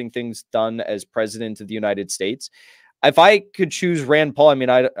interesting things done as president of the United States. If I could choose Rand Paul, I mean,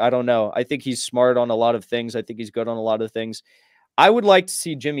 I don't know. I think he's smart on a lot of things. I think he's good on a lot of things. I would like to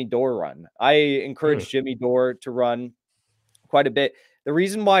see Jimmy Dore run. I encourage Jimmy Dore to run quite a bit. The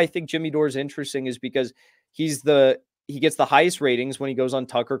reason why I think Jimmy Dore is interesting is because he gets the highest ratings when he goes on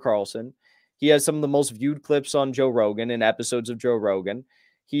Tucker Carlson. He has some of the most viewed clips on Joe Rogan and episodes of Joe Rogan.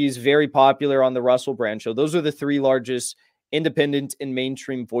 He's very popular on the Russell Brand show. Those are the three largest independent and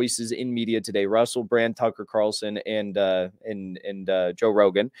mainstream voices in media today: Russell Brand, Tucker Carlson, and Joe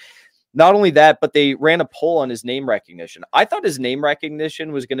Rogan. Not only that, but they ran a poll on his name recognition. I thought his name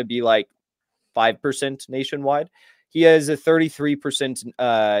recognition was going to be like 5% nationwide. He has a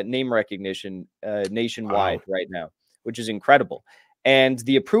 33% name recognition nationwide right now, which is incredible. And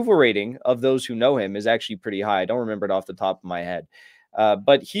the approval rating of those who know him is actually pretty high. I don't remember it off the top of my head.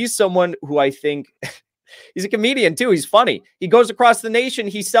 But he's someone who I think he's a comedian too. He's funny. He goes across the nation.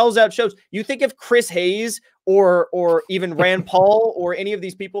 He sells out shows. You think if Chris Hayes or even Rand Paul or any of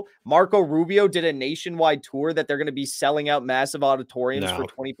these people, Marco Rubio, did a nationwide tour that they're going to be selling out massive auditoriums for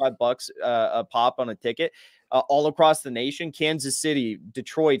 $25 a pop on a ticket all across the nation, Kansas City,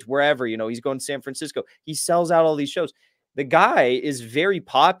 Detroit, wherever, he's going to San Francisco. He sells out all these shows. The guy is very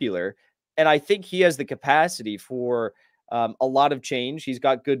popular, and I think he has the capacity for a lot of change. He's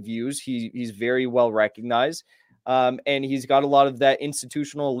got good views. He's very well recognized, and he's got a lot of that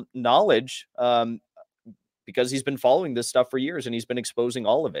institutional knowledge because he's been following this stuff for years, and he's been exposing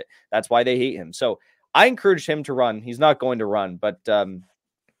all of it. That's why they hate him. So I encouraged him to run. He's not going to run, but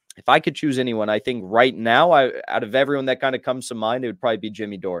if I could choose anyone, I think right now, out of everyone that kind of comes to mind, it would probably be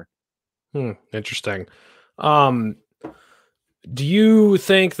Jimmy Dore. Interesting. Do you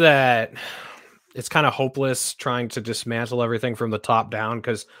think that it's kind of hopeless trying to dismantle everything from the top down?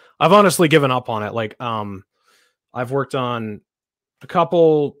 Because I've honestly given up on it. Like, I've worked on a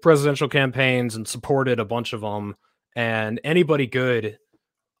couple presidential campaigns and supported a bunch of them, and anybody good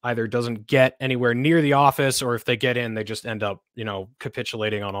either doesn't get anywhere near the office, or if they get in, they just end up,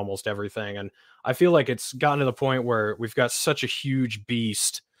 capitulating on almost everything. And I feel like it's gotten to the point where we've got such a huge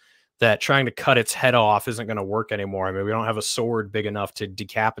beast that trying to cut its head off isn't going to work anymore. I mean, we don't have a sword big enough to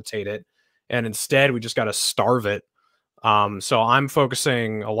decapitate it, and instead we just got to starve it. So I'm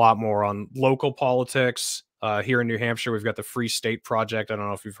focusing a lot more on local politics. Here in New Hampshire, we've got the Free State Project. I don't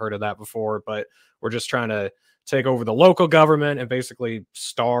know if you've heard of that before, but we're just trying to take over the local government and basically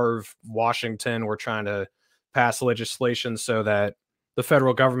starve Washington. We're trying to pass legislation so that the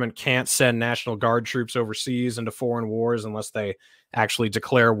federal government can't send National Guard troops overseas into foreign wars unless they actually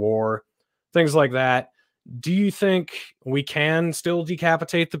declare war, things like that. Do you think we can still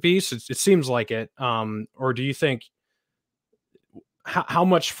decapitate the beast? It seems like it. Or do you think how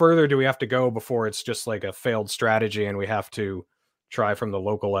much further do we have to go before it's just like a failed strategy and we have to try from the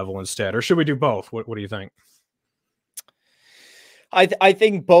local level instead? Or should we do both? What do you think? I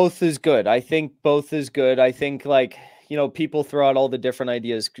think both is good. I think people throw out all the different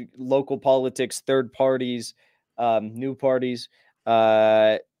ideas, local politics, third parties, new parties,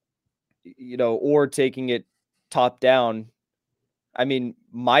 or taking it top down. I mean,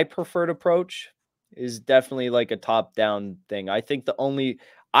 my preferred approach is definitely like a top down thing. I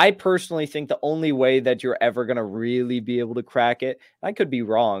personally think the only way that you're ever going to really be able to crack it, I could be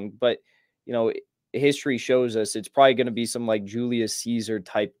wrong, but history shows us it's probably going to be some like Julius Caesar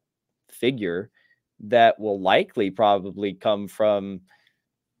type figure that will likely probably come from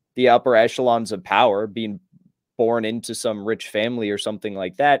the upper echelons of power, being born into some rich family or something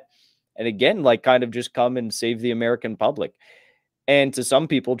like that. And again, like kind of just come and save the American public. And to some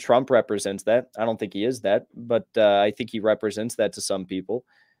people, Trump represents that. I don't think he is that, but I think he represents that to some people.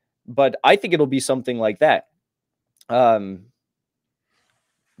 But I think it'll be something like that.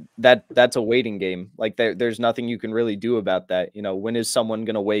 That's a waiting game. Like there's nothing you can really do about that. When is someone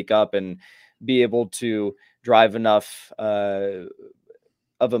going to wake up and be able to drive enough of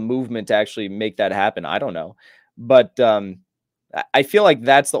a movement to actually make that happen? I don't know. But I feel like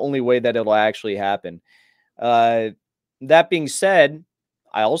that's the only way that it'll actually happen. That being said,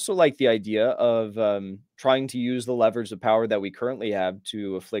 I also like the idea of trying to use the levers of power that we currently have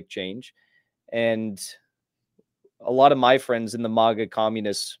to afflict change. And a lot of my friends in the MAGA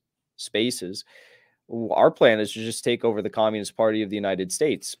communist spaces, our plan is to just take over the Communist Party of the United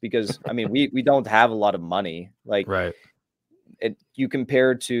States, because I mean, we don't have a lot of money. Like, right. You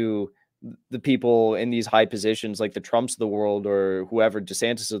compare to the people in these high positions, like the Trumps of the world or whoever,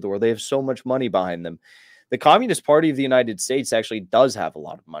 DeSantis of the world, they have so much money behind them. The Communist Party of the United States actually does have a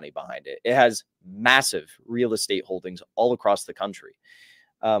lot of money behind it. It has massive real estate holdings all across the country,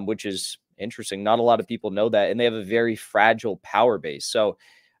 which is interesting. Not a lot of people know that, and they have a very fragile power base. So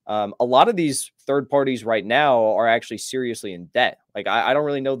a lot of these third parties right now are actually seriously in debt. Like I don't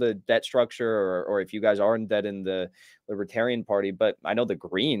really know the debt structure or if you guys are in debt in the Libertarian Party, but I know the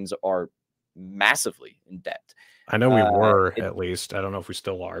Greens are massively in debt. I know we were, at least. I don't know if we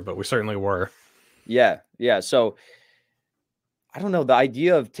still are, but we certainly were. Yeah. So I don't know. The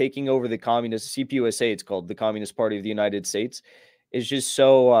idea of taking over the communist CPUSA, it's called the Communist Party of the United States, is just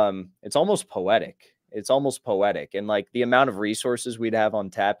so it's almost poetic. It's almost poetic. And like the amount of resources we'd have on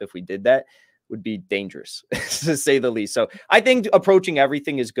tap if we did that would be dangerous, to say the least. So I think approaching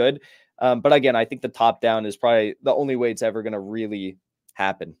everything is good. But again, I think the top down is probably the only way it's ever going to really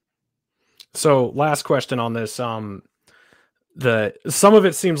happen. So last question on this. Some of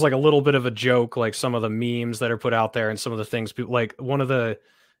it seems like a little bit of a joke, like some of the memes that are put out there and some of the things people like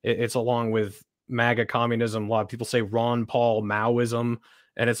it's along with MAGA communism. A lot of people say Ron Paul Maoism,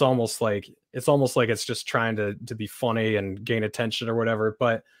 and it's almost like it's just trying to be funny and gain attention or whatever.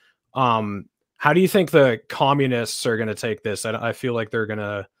 But how do you think the communists are going to take this? I feel like they're going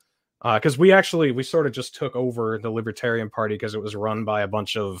to, because we sort of just took over the Libertarian Party because it was run by a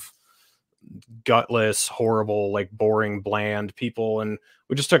bunch of gutless, horrible, like boring, bland people, and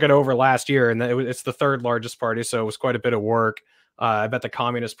we just took it over last year, and it's the third largest party, so it was quite a bit of work. I bet the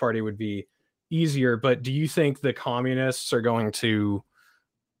Communist Party would be easier, but do you think the communists are going to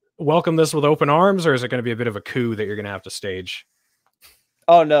welcome this with open arms, or is it going to be a bit of a coup that you're going to have to stage?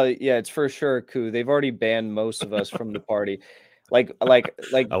 Oh no, yeah, it's for sure a coup. They've already banned most of us from the party. Like I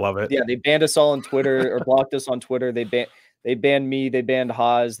love it. Yeah, they banned us all on Twitter or blocked us on Twitter. They banned me, they banned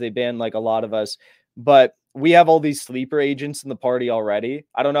Haas, they banned like a lot of us. But we have all these sleeper agents in the party already.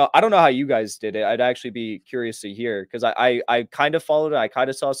 I don't know how you guys did it. I'd actually be curious to hear, because I kind of followed it. I kind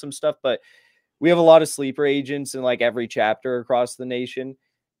of saw some stuff, but we have a lot of sleeper agents in like every chapter across the nation.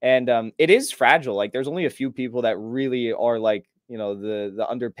 And it is fragile. Like there's only a few people that really are like, you know, the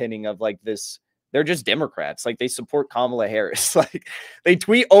underpinning of like this. They're just Democrats. Like they support Kamala Harris. Like they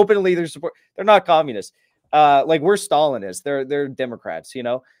tweet openly their support. They're not communists. Like we're Stalinists. They're Democrats, you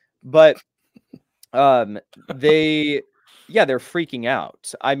know. But they're freaking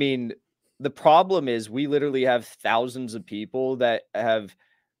out. I mean, the problem is we literally have thousands of people that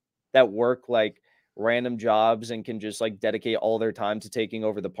work like random jobs and can just like dedicate all their time to taking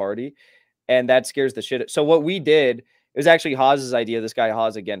over the party, and that scares the shit. So what we did, it was actually Haas's idea. This guy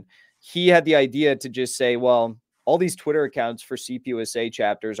Haas again, he had the idea to just say, well, all these Twitter accounts for CPUSA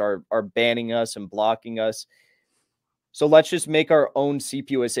chapters are banning us and blocking us. So let's just make our own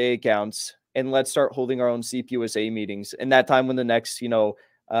CPUSA accounts and let's start holding our own CPUSA meetings. And that time when the next,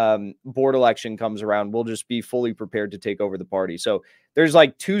 board election comes around, we'll just be fully prepared to take over the party. So there's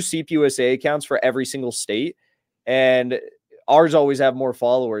like 2 CPUSA accounts for every single state. And ours always have more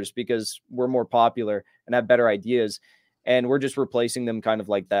followers because we're more popular and have better ideas. And we're just replacing them kind of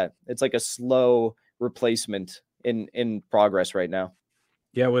like that. It's like a slow replacement in progress right now.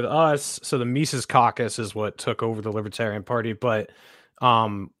 Yeah, with us, so the Mises Caucus is what took over the Libertarian Party, but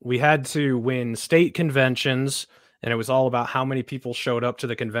we had to win state conventions, and it was all about how many people showed up to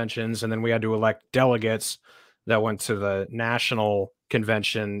the conventions, and then we had to elect delegates that went to the national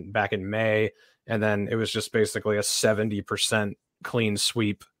convention back in May, and then it was just basically a 70% clean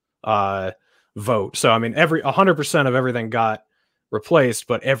sweep vote. So I mean, 100% of everything got replaced,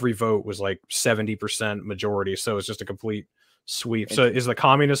 but every vote was like 70% majority. So it's just a complete sweep. So is the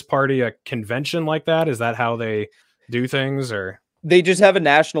Communist Party a convention like that? Is that how they do things, or they just have a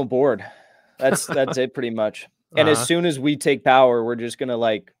national board? That's it pretty much. And as soon as we take power, we're just gonna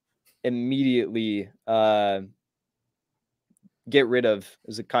like immediately get rid of,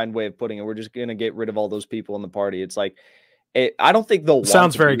 is a kind way of putting it. We're just gonna get rid of all those people in the party. It's like I don't think they'll.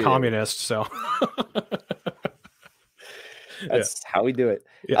 Sounds very communist. So that's how we do it.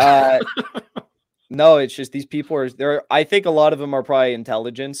 Yeah. No, it's just these people are there. I think a lot of them are probably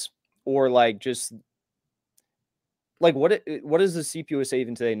intelligence or like just like what is the CPUSA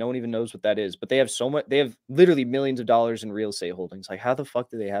even today? No one even knows what that is, but they have so much. They have literally millions of dollars in real estate holdings. Like how the fuck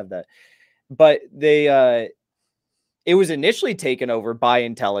do they have that? But it was initially taken over by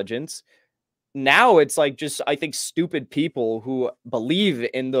intelligence. Now it's like just, I think, stupid people who believe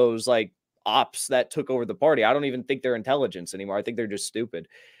in those like ops that took over the party. I don't even think they're intelligence anymore. I think they're just stupid.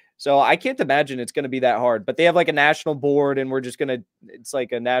 So I can't imagine it's going to be that hard, but they have like a national board, and it's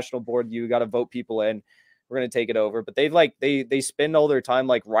like a national board. You got to vote people in. We're going to take it over. But they spend all their time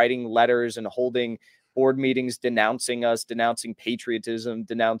like writing letters and holding board meetings, denouncing us, denouncing patriotism,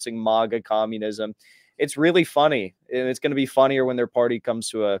 denouncing MAGA communism. It's really funny. And it's going to be funnier when their party comes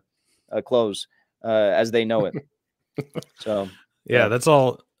to a close as they know it. So, yeah, that's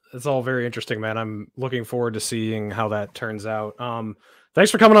all it's all very interesting, man. I'm looking forward to seeing how that turns out. Thanks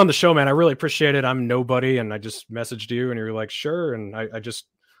for coming on the show, man. I really appreciate it. I'm nobody, and I just messaged you, and you're like, sure. And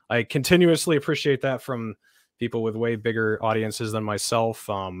I continuously appreciate that from people with way bigger audiences than myself.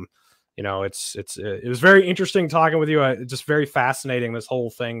 You know, it was very interesting talking with you. Just very fascinating, this whole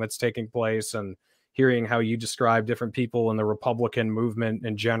thing that's taking place, and hearing how you describe different people in the Republican movement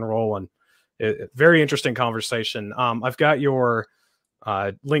in general, and very interesting conversation. I've got your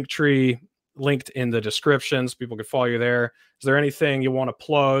Linktree linked in the descriptions. People can follow you there. Is there anything you want to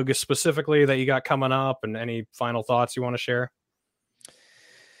plug specifically that you got coming up, and any final thoughts you want to share?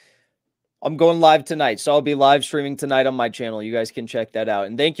 I'm going live tonight, so I'll be live streaming tonight on my channel. You guys can check that out.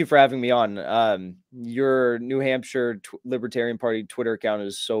 And thank you for having me on. Your New Hampshire Libertarian Party Twitter account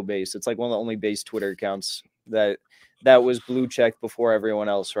is so based. It's like one of the only based Twitter accounts that was blue checked before everyone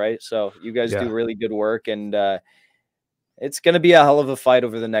else, right? So you guys do really good work, and it's going to be a hell of a fight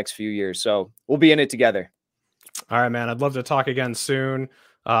over the next few years. So we'll be in it together. All right, man. I'd love to talk again soon.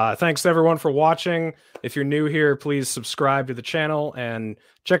 Thanks to everyone for watching. If you're new here, please subscribe to the channel and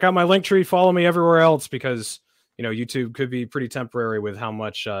check out my Linktree. Follow me everywhere else, because, you know, YouTube could be pretty temporary with how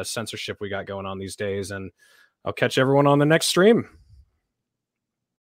much censorship we got going on these days. And I'll catch everyone on the next stream.